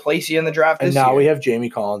just replace you in the draft this year. And now we have Jamie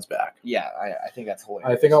Collins back. Yeah, I think that's hilarious.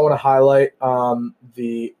 I think I want to highlight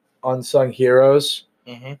the unsung heroes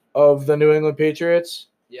of the New England Patriots.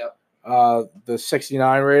 Yep. The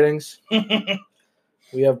 69 ratings.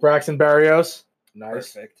 We have Braxton Berrios.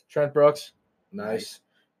 Nice. Perfect. Trent Brooks. Nice.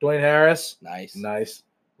 Dwayne Harris. Nice.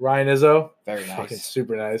 Ryan Izzo. Very nice. Fucking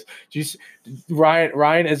super nice.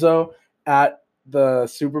 Ryan Izzo at the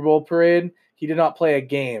Super Bowl parade. He did not play a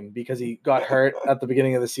game because he got hurt at the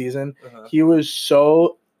beginning of the season. He was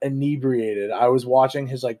so inebriated. I was watching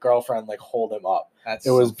his girlfriend hold him up.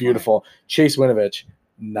 It was beautiful. Funny. Chase Winovich,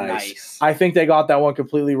 nice. I think they got that one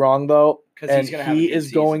completely wrong though, and he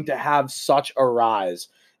is going to have such a rise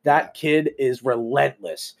That kid is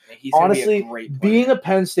relentless. He's gonna Honestly, be a great player. being a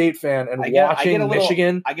Penn State fan and watching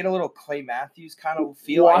Michigan, I get a little Clay Matthews kind of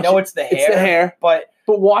feel. Watch I know it. it's the It's the hair. but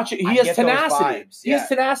watch it. He I has get those tenacity. vibes, He has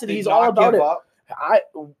tenacity. Did He's not all about give it. up.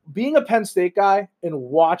 Being a Penn State guy and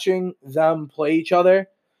watching them play each other,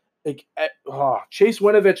 like Chase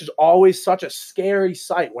Winovich is always such a scary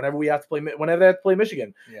sight whenever they have to play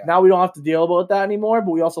Michigan. Yeah. Now we don't have to deal about that anymore,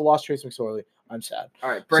 but we also lost Trace McSorley. I'm sad. All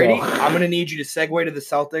right, Brady, I'm going to need you to segue to the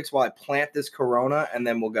Celtics while I plant this Corona, and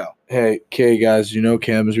then we'll go. Hey, guys, you know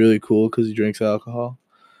Cam is really cool because he drinks alcohol.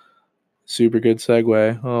 Super good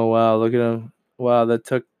segue. Oh, wow, look at him. Wow, that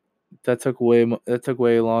took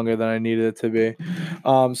way longer than I needed it to be. It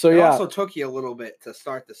also took you a little bit to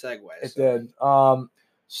start the segue. It did.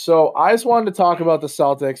 So I just wanted to talk about the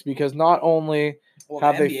Celtics because not only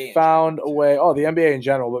have they found a way, the NBA in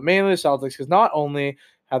general, but mainly the Celtics, because not only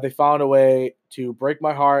have they found a way to break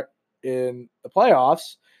my heart in the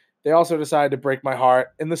playoffs, they also decided to break my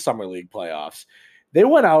heart in the Summer League playoffs. They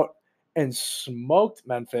went out and smoked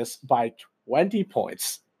Memphis by 20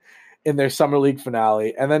 points in their Summer League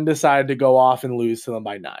finale and then decided to go off and lose to them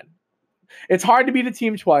by 9. It's hard to beat a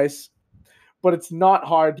team twice, but it's not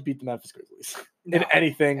hard to beat the Memphis Grizzlies in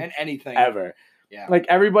anything ever. Yeah. Like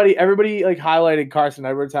everybody like highlighted Carson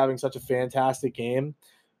Edwards having such a fantastic game,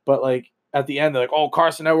 but like at the end they're like, "Oh,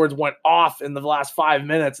 Carson Edwards went off in the last 5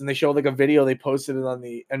 minutes," and they showed like a video. They posted it on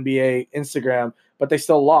the NBA Instagram, but they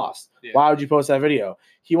still lost. Yeah. Why would you post that video?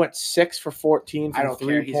 He went 6 for 14 from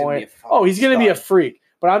 3-point. He's going to be a freak.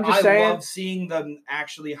 But I'm just saying. I love seeing them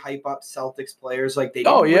actually hype up Celtics players. Like they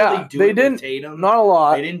didn't really do it with Tatum. Not a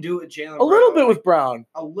lot. They didn't do it with Jaylen Brown.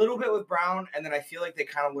 A little bit with Brown. And then I feel like they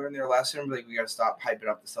kind of learned their lesson. Like, we got to stop hyping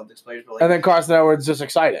up the Celtics players. But and then Carson Edwards just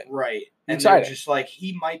excited. Right. And they're just like,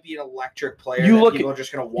 he might be an electric player. People are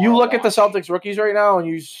just going to You look at the Celtics rookies right now and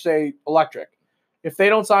you say electric. If they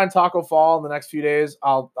don't sign Taco Fall in the next few days,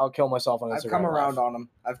 I'll kill myself on Instagram. I've come around on him.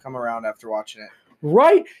 I've come around after watching it.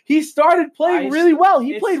 Right, he started playing really well.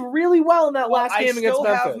 He played really well in that last game against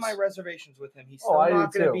Memphis. I still have my reservations with him. He's still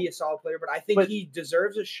not going to be a solid player, but I think he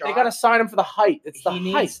deserves a shot. They got to sign him for the height. It's the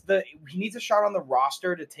height. He needs a shot on the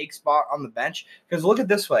roster to take spot on the bench. Because look at it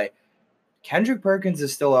this way, Kendrick Perkins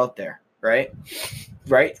is still out there, right?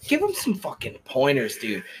 Right? Give him some fucking pointers,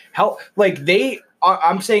 dude.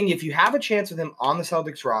 I'm saying if you have a chance with him on the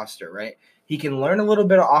Celtics roster, right, he can learn a little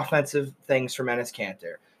bit of offensive things from Enes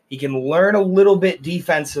Kanter. He can learn a little bit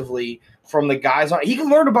defensively from the guys on. He can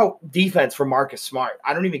learn about defense from Marcus Smart.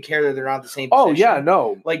 I don't even care that they're not the same position. Oh, yeah,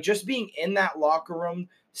 no. Like, just being in that locker room,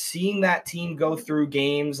 seeing that team go through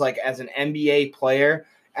games, like, as an NBA player,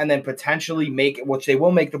 and then potentially which they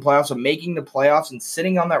will make the playoffs, so making the playoffs and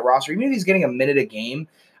sitting on that roster, even if he's getting a minute a game,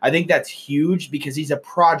 I think that's huge because he's a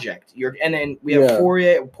project. And then we have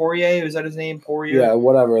Poirier, is that his name? Poirier? Yeah,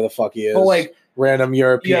 whatever the fuck he is. But, like, random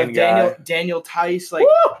European guy. Daniel Tice. Like,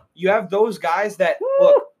 you have those guys that,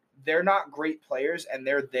 look, they're not great players, and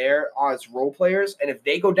they're there as role players. And if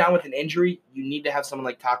they go down with an injury, you need to have someone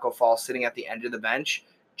like Taco Fall sitting at the end of the bench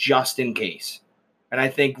just in case. And I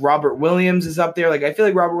think Robert Williams is up there. Like, I feel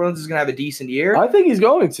like Robert Williams is going to have a decent year. I think he's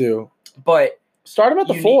going to. But start him at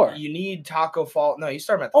the 4. You need Taco Fall. No, you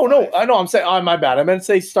start him at the 5. No, I know. I'm saying, my bad. I meant to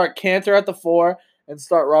say start Kanter at the 4 and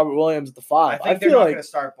start Robert Williams at the 5. I think they're not going to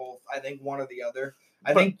start both. I think one or the other.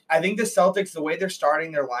 I think the Celtics, the way they're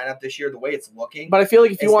starting their lineup this year, the way it's looking. But I feel like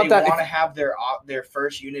if you want they want to have their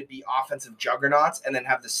first unit be offensive juggernauts, and then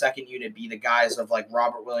have the second unit be the guys of like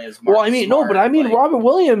Robert Williams. Robert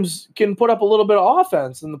Williams can put up a little bit of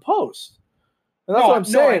offense in the post. And that's what I'm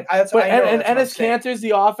saying. Enes Kanter's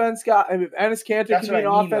the offense guy. I mean, Enes Kanter can be an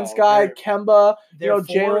offense guy. Kemba,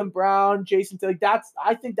 Jaylen Brown, Jason.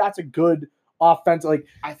 I think that's a good offense. Like,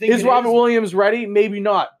 is Robert Williams ready? Maybe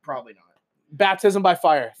not. Probably not. Baptism by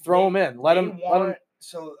fire. Throw him in. Let him.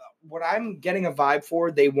 So what I'm getting a vibe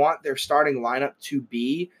for, they want their starting lineup to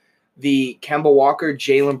be the Kemba Walker,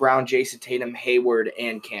 Jaylen Brown, Jason Tatum, Hayward,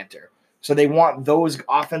 and Kanter. So they want those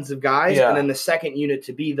offensive guys, and then the second unit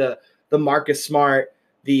to be the Marcus Smart,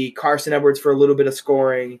 the Carson Edwards for a little bit of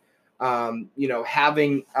scoring.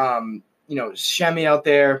 Having Shemi out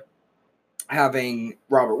there, having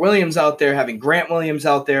Robert Williams out there, having Grant Williams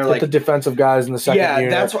out there, like the defensive guys in the second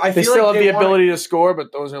unit. That's what I feel. They still have the ability to score,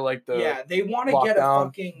 but those are like they want to get a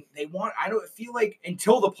fucking. I don't feel like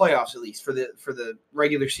until the playoffs, at least for the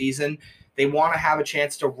regular season, they want to have a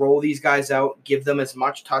chance to roll these guys out, give them as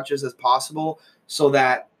much touches as possible, so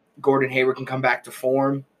that Gordon Hayward can come back to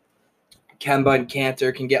form. Kemba and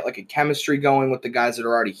Cantor can get like a chemistry going with the guys that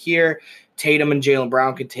are already here. Tatum and Jaylen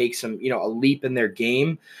Brown could take some, a leap in their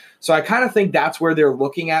game. So I kind of think that's where they're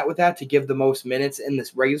looking at with that to give the most minutes in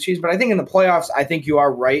this regular season. But I think in the playoffs, I think you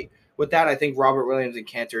are right with that. I think Robert Williams and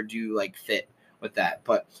Cantor do like fit with that.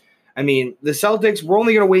 But I mean, the Celtics, we're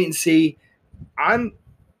only going to wait and see. I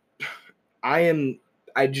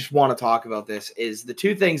just want to talk about this is the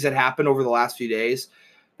two things that happened over the last few days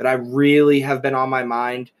that I really have been on my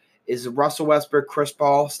mind is the Russell Westbrook, Chris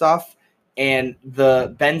Paul stuff and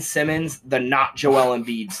the Ben Simmons, the not Joel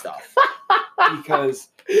Embiid stuff. Because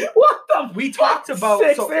we talked about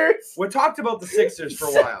Sixers? we talked about the Sixers for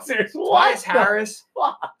a while. Tobias Harris,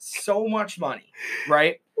 so much money,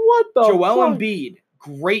 right? What the Joel fuck? Embiid,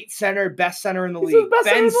 great center, best center in the He's the league. best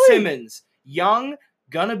center Ben in the league. Simmons, young,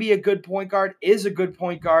 gonna be a good point guard, is a good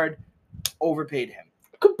point guard. Overpaid him.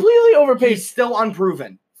 Completely overpaid. He's still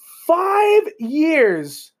unproven. 5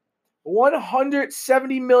 years,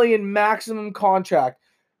 $170 million maximum contract.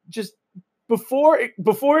 Just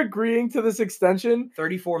before agreeing to this extension,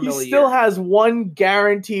 $34 he million. still has one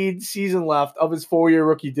guaranteed season left of his 4-year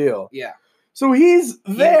rookie deal. Yeah. So he's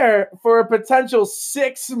there for a potential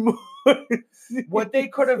 6 months. What they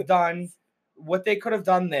could have done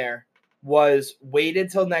there was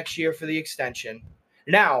waited till next year for the extension.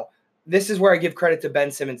 Now, this is where I give credit to Ben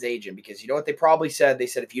Simmons' agent because you know what they probably said? They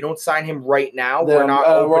said if you don't sign him right now, Then, we're not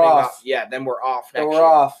we're opening off. up. Yeah, then we're off next So we're year.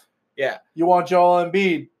 off. Yeah. You want Joel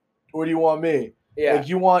Embiid, or do you want me? Yeah. Like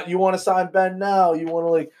you want to sign Ben now? You want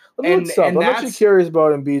to let me look something. I'm actually that's- curious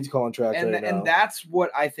about Embiid's contract right now. And that's what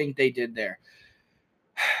I think they did there.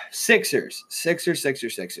 Sixers.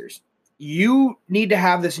 You need to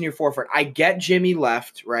have this in your forefront. I get Jimmy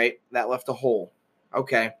left, right? That left a hole.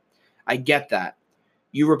 Okay. I get that.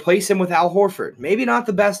 You replace him with Al Horford. Maybe not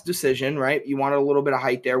the best decision, right? You wanted a little bit of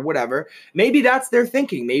height there, whatever. Maybe that's their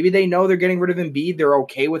thinking. Maybe they know they're getting rid of Embiid. They're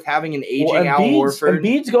okay with having an aging Al Horford.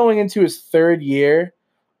 Embiid's going into his 3rd year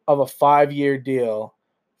of a 5-year deal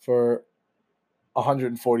for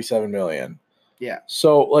 $147 million. Yeah.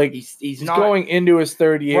 So like he's not going into his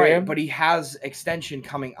 3rd year, right, but he has extension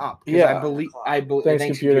coming up. Yeah. I believe. Thanks,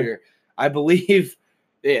 computer. I believe.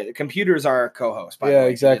 Yeah, the computers are our co-host. By the Yeah,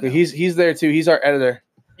 way, exactly. He's there too. He's our editor.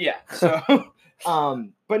 Yeah. So,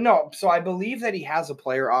 but no. So I believe that he has a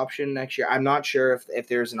player option next year. I'm not sure if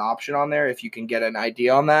there's an option on there. If you can get an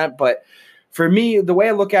idea on that, but for me, the way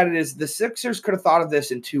I look at it is the Sixers could have thought of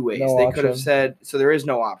this in 2 ways. They could have said, so there is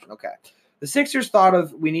no option. Okay. The Sixers thought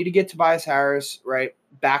of, we need to get Tobias Harris right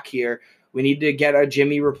back here. We need to get a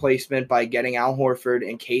Jimmy replacement by getting Al Horford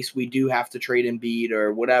in case we do have to trade Embiid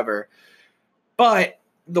or whatever. But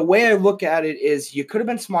the way I look at it is you could have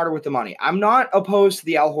been smarter with the money. I'm not opposed to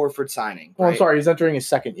the Al Horford signing. Well, right? I'm sorry. He's entering his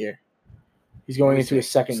 2nd year. He's going into his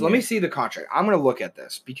 2nd year. So let me see the contract. I'm going to look at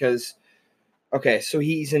this because, okay, so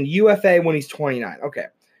he's in UFA when he's 29. Okay.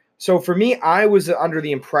 So for me, I was under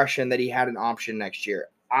the impression that he had an option next year.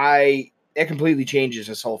 It completely changes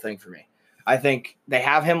this whole thing for me. I think they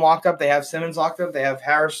have him locked up. They have Simmons locked up. They have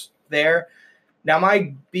Harris there. Now,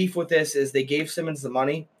 my beef with this is they gave Simmons the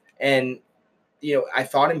money, and I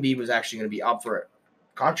thought Embiid was actually going to be up for a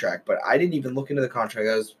contract, but I didn't even look into the contract.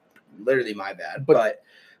 That was literally my bad. But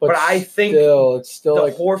I think it's still the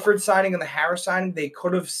like Horford signing and the Harris signing, they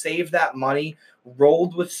could have saved that money,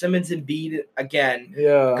 rolled with Simmons and Embiid again,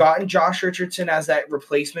 gotten Josh Richardson as that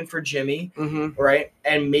replacement for Jimmy, right?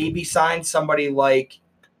 And maybe signed somebody like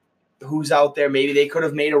who's out there. Maybe they could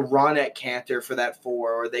have made a run at Cantor for that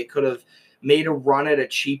 4, or they could have made a run at a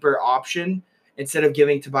cheaper option instead of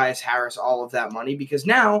giving Tobias Harris all of that money, because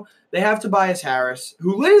now they have Tobias Harris,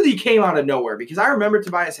 who literally came out of nowhere, because I remember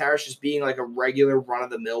Tobias Harris just being like a regular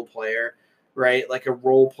run-of-the-mill player, right? Like a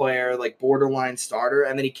role player, like borderline starter,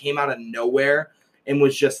 and then he came out of nowhere and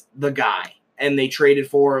was just the guy, and they traded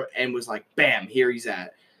for him and was like, bam, here he's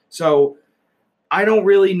at. So I don't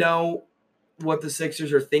really know what the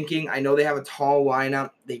Sixers are thinking. I know they have a tall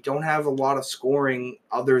lineup. They don't have a lot of scoring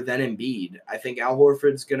other than Embiid. I think Al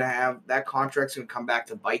Horford's going to have that contract's going to come back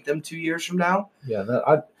to bite them 2 years from now. Yeah,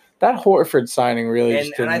 that Horford signing really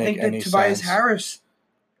just didn't and I make think any that Tobias sense. Harris,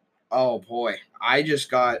 oh boy, I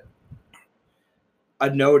just got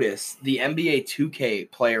a notice. The NBA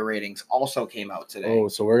 2K player ratings also came out today. Oh,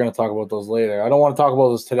 so we're going to talk about those later. I don't want to talk about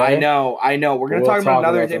those today. I know. We're going to talk about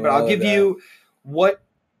another day, but I'll give you what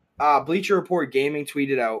Bleacher Report Gaming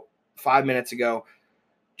tweeted out 5 minutes ago,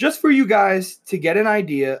 just for you guys to get an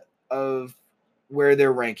idea of where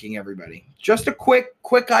they're ranking everybody. Just a quick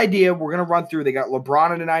idea. We're going to run through. They got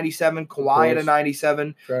LeBron at a 97, Kawhi at a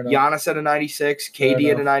 97, Giannis at a 96,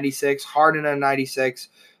 KD at a 96, Harden at a 96,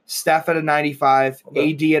 Steph at a 95,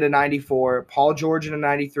 Okay. AD at a 94, Paul George at a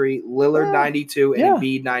 93, Lillard Yeah. 92, and Yeah.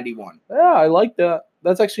 Embiid 91. Yeah, I like that.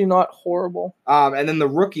 That's actually not horrible. And then the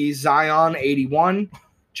rookies, Zion 81,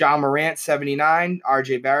 John Morant 79,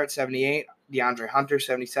 RJ Barrett 78, DeAndre Hunter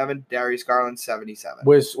 77, Darius Garland 77.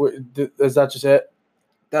 Is that just it?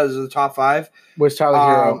 Those are the top 5. Where's Tyler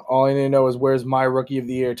Hero? All I need to know is where's my rookie of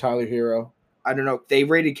the year, Tyler Hero? I don't know. They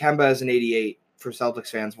rated Kemba as an 88 for Celtics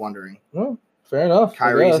fans wondering. Oh, fair enough.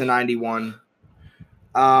 Kyrie's a 91.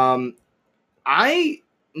 I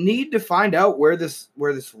need to find out where this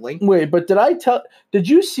link. Wait, but did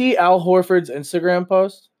you see Al Horford's Instagram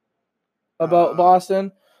post about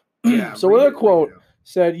Boston? Yeah. So with a quote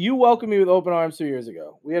said, "You welcomed me with open arms 2 years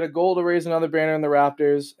ago. We had a goal to raise another banner in the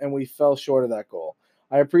Raptors, and we fell short of that goal.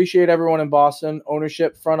 I appreciate everyone in Boston,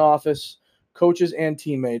 ownership, front office, coaches, and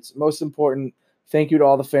teammates. Most important, thank you to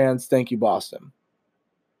all the fans. Thank you, Boston."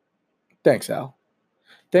 Thanks, Al.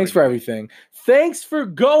 Thanks for everything. Thanks for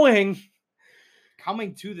coming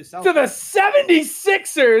to the Celtics. To the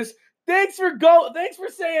 76ers. Thanks for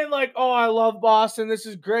saying like, "Oh, I love Boston. This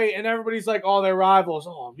is great." And everybody's like, "Oh, they're rivals."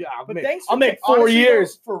 Oh, yeah. I'll make 4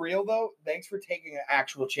 years. For real though, thanks for taking an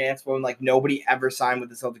actual chance when like nobody ever signed with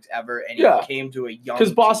the Celtics ever, and Yeah. he came to a young.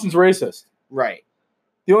 Because Boston's team. racist. Right.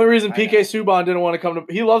 The only reason I PK know. Subban didn't want to come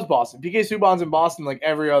to, he loves Boston. PK Subban's in Boston like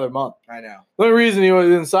every other month. I know. The only reason he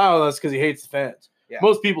didn't sign with us because he hates the fans. Yeah.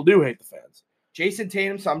 Most people do hate the fans. Jason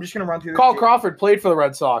Tatum. So I'm just gonna run through. Carl Crawford played for the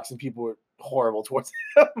Red Sox, and people were horrible towards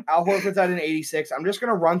him. Al Horford's at an 86. I'm just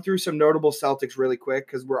gonna run through some notable Celtics really quick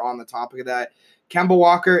because we're on the topic of that. Kemba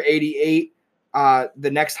Walker 88.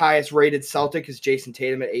 The next highest rated Celtic is Jason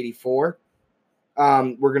Tatum at 84.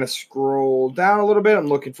 We're going to scroll down a little bit. I'm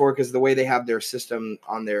looking for it because the way they have their system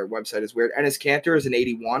on their website is weird. Enes Kanter is an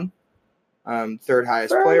 81. Third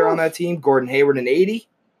highest player on that team. Gordon Hayward an 80.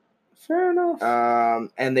 Fair enough.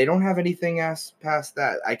 And they don't have anything else past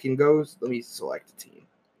that. I can go. Let me select a team.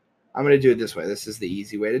 I'm going to do it this way. This is the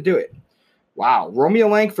easy way to do it. Wow. Romeo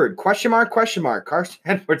Langford, question mark. Carson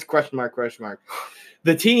Edwards, question mark.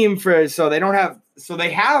 The team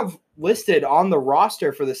they have listed on the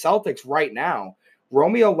roster for the Celtics right now.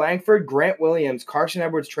 Romeo Langford, Grant Williams, Carson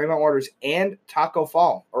Edwards, Tremont Waters, and Taco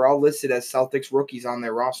Fall are all listed as Celtics rookies on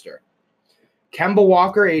their roster. Kemba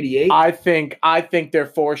Walker, 88. I think they're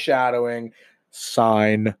foreshadowing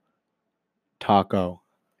sign Taco.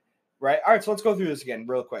 Right. All right, so let's go through this again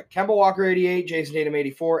real quick. Kemba Walker, 88. Jason Tatum,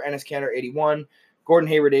 84. Enes Kanter, 81. Gordon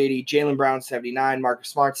Hayward, 80. Jaylen Brown, 79. Marcus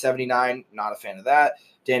Smart, 79. Not a fan of that.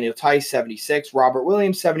 Daniel Tice, 76. Robert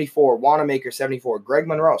Williams, 74. Wanamaker, 74. Greg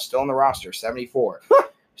Monroe, still on the roster, 74.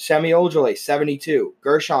 Semi Ojeleye, 72.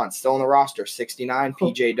 Gershon, still on the roster, 69.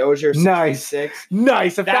 PJ Dozier, 66.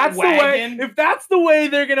 Nice. If that's the way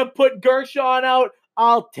they're gonna put Gershon out,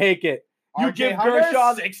 I'll take it. You RJ give Hunter,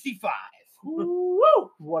 Gershon 65. Woo!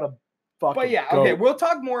 What a fucking But yeah, goat. okay, we'll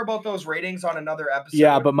talk more about those ratings on another episode.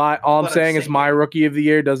 Yeah, but all I'm Let saying us is sink my rookie of the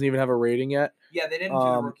year doesn't even have a rating yet. Yeah, they didn't do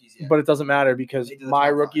the rookies yet. But it doesn't matter because They did the my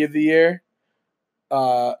top rookie 5. of the year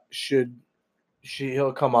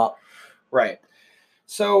he'll come up. Right.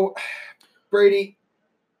 So, Brady,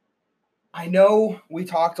 I know we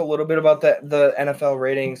talked a little bit about the NFL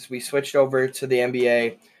ratings. We switched over to the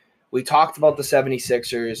NBA. We talked about the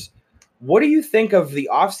 76ers. What do you think of the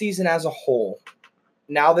offseason as a whole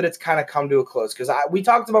now that it's kind of come to a close? Because we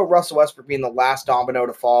talked about Russell Westbrook being the last domino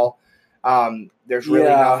to fall. There's really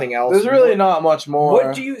nothing else. There's really not much more.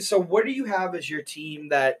 What do you have as your team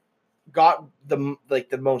that got the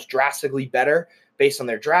most drastically better based on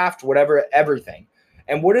their draft, whatever, everything?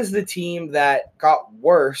 And what is the team that got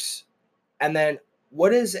worse? And then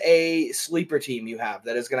what is a sleeper team you have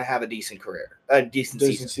that is going to have a decent career, a decent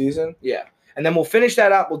season? Yeah. And then we'll finish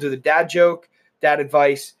that up. We'll do the dad joke, dad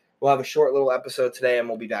advice. We'll have a short little episode today, and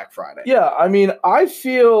we'll be back Friday. Yeah, I mean, I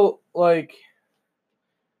feel like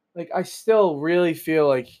I still really feel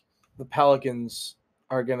like the Pelicans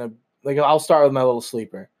are gonna I'll start with my little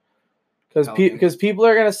sleeper because people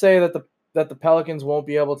are gonna say that the Pelicans won't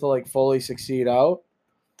be able to fully succeed out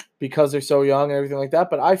because they're so young and everything like that.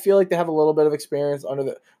 But I feel like they have a little bit of experience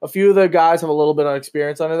a few of the guys have a little bit of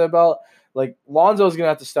experience under their belt. Like Lonzo's gonna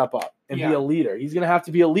have to step up and be a leader. He's gonna have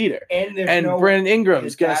to be a leader. And Brandon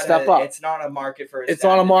Ingram's gonna step up. It's not a market for. It's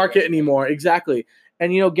not a market anymore. Exactly.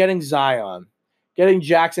 And getting Zion, getting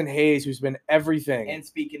Jackson Hayes, who's been everything. And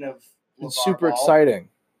speaking of it's super exciting.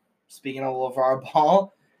 Speaking of LeVar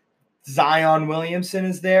Ball, Zion Williamson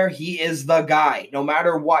is there. He is the guy. No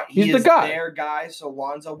matter what, he is their guy. So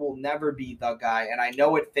Lonzo will never be the guy. And I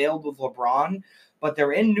know it failed with LeBron, but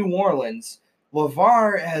they're in New Orleans.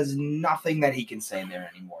 LeVar has nothing that he can say there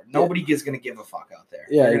anymore. Nobody is going to give a fuck out there.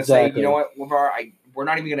 Yeah, They're going to exactly. say, you know what, LeVar, we're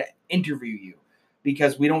not even going to interview you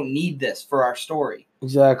because we don't need this for our story.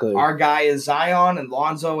 Exactly. Our guy is Zion and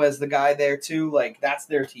Lonzo as the guy there too. Like, that's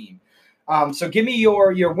their team. So give me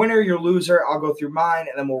your winner, your loser. I'll go through mine,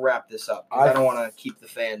 and then we'll wrap this up. Because I don't want to keep the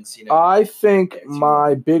fans, I think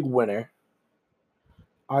my big winner,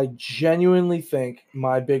 I genuinely think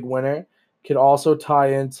my big winner could also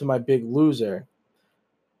tie into my big loser.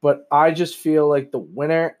 But I just feel like the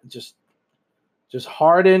winner, just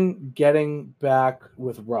Harden getting back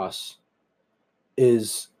with Russ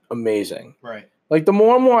is amazing. Right. Like, the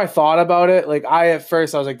more and more I thought about it, like, at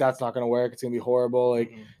first I was like, that's not going to work. It's going to be horrible.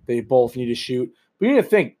 Like, they both need to shoot. But you need to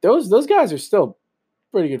think, those guys are still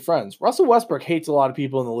pretty good friends. Russell Westbrook hates a lot of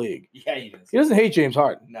people in the league. Yeah, he does. He doesn't hate James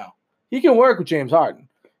Harden. No. He can work with James Harden.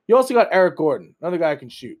 You also got Eric Gordon, another guy who can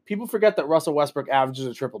shoot. People forget that Russell Westbrook averages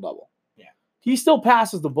a triple-double. Yeah. He still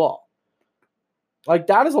passes the ball. Like,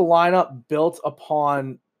 that is a lineup built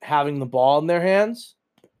upon having the ball in their hands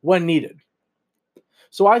when needed.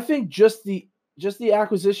 So I think just the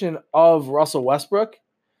acquisition of Russell Westbrook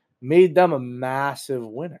made them a massive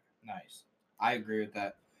winner. Nice. I agree with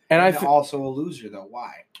that. And also a loser, though.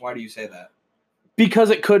 Why? Why do you say that? Because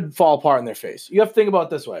it could fall apart in their face. You have to think about it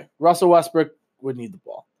this way. Russell Westbrook would need the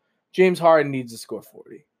ball. James Harden needs to score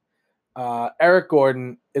 40. Eric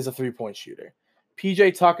Gordon is a three-point shooter.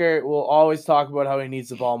 PJ Tucker will always talk about how he needs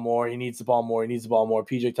the ball more. He needs the ball more. He needs the ball more.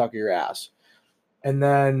 PJ Tucker, your ass. And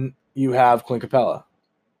then you have Clint Capella.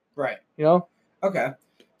 Right. You know? Okay.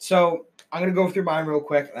 So I'm going to go through mine real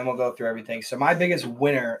quick, and then we'll go through everything. So my biggest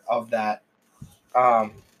winner of that,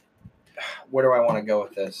 where do I want to go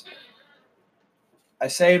with this?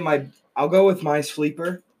 I'll go with my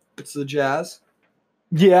sleeper. It's the Jazz.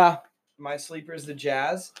 Yeah. My sleeper is the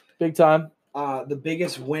Jazz. Big time. The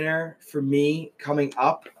biggest winner for me coming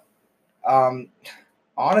up,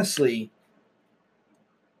 honestly,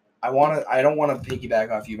 I don't want to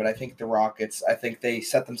piggyback off you, but I think the Rockets, I think they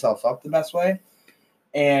set themselves up the best way.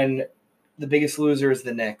 And the biggest loser is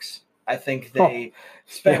the Knicks. I think they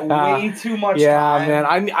spent way too much time. Yeah,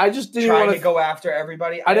 man. I just didn't want to go after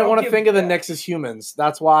everybody. I didn't want to think of the Knicks as humans.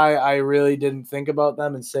 That's why I really didn't think about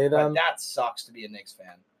them and say them. But that sucks to be a Knicks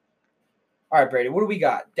fan. All right, Brady, what do we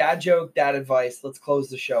got? Dad joke, dad advice. Let's close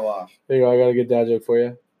the show off. There you go. I got a good dad joke for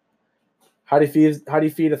you. How do you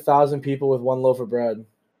feed 1,000 people with one loaf of bread?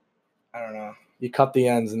 I don't know. You cut the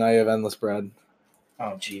ends, and now you have endless bread.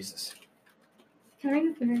 Oh, Jesus. Can I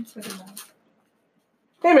get the next one?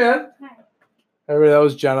 Hey, man. Hi. Everybody, that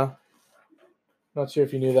was Jenna. Not sure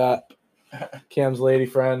if you knew that. Cam's lady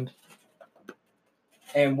friend.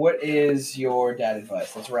 And what is your dad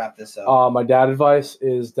advice? Let's wrap this up. My dad advice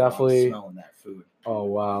is definitely. I'm smelling that food. Oh,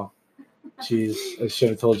 wow. Jeez, I should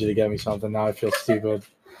have told you to get me something. Now I feel stupid.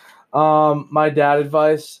 My dad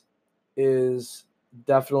advice is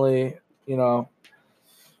definitely, if you're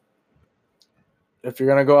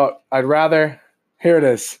going to go out, here it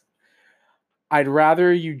is. I'd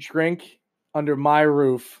rather you drink under my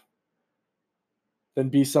roof than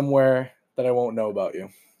be somewhere that I won't know about you.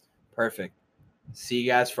 Perfect. See you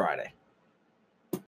guys Friday.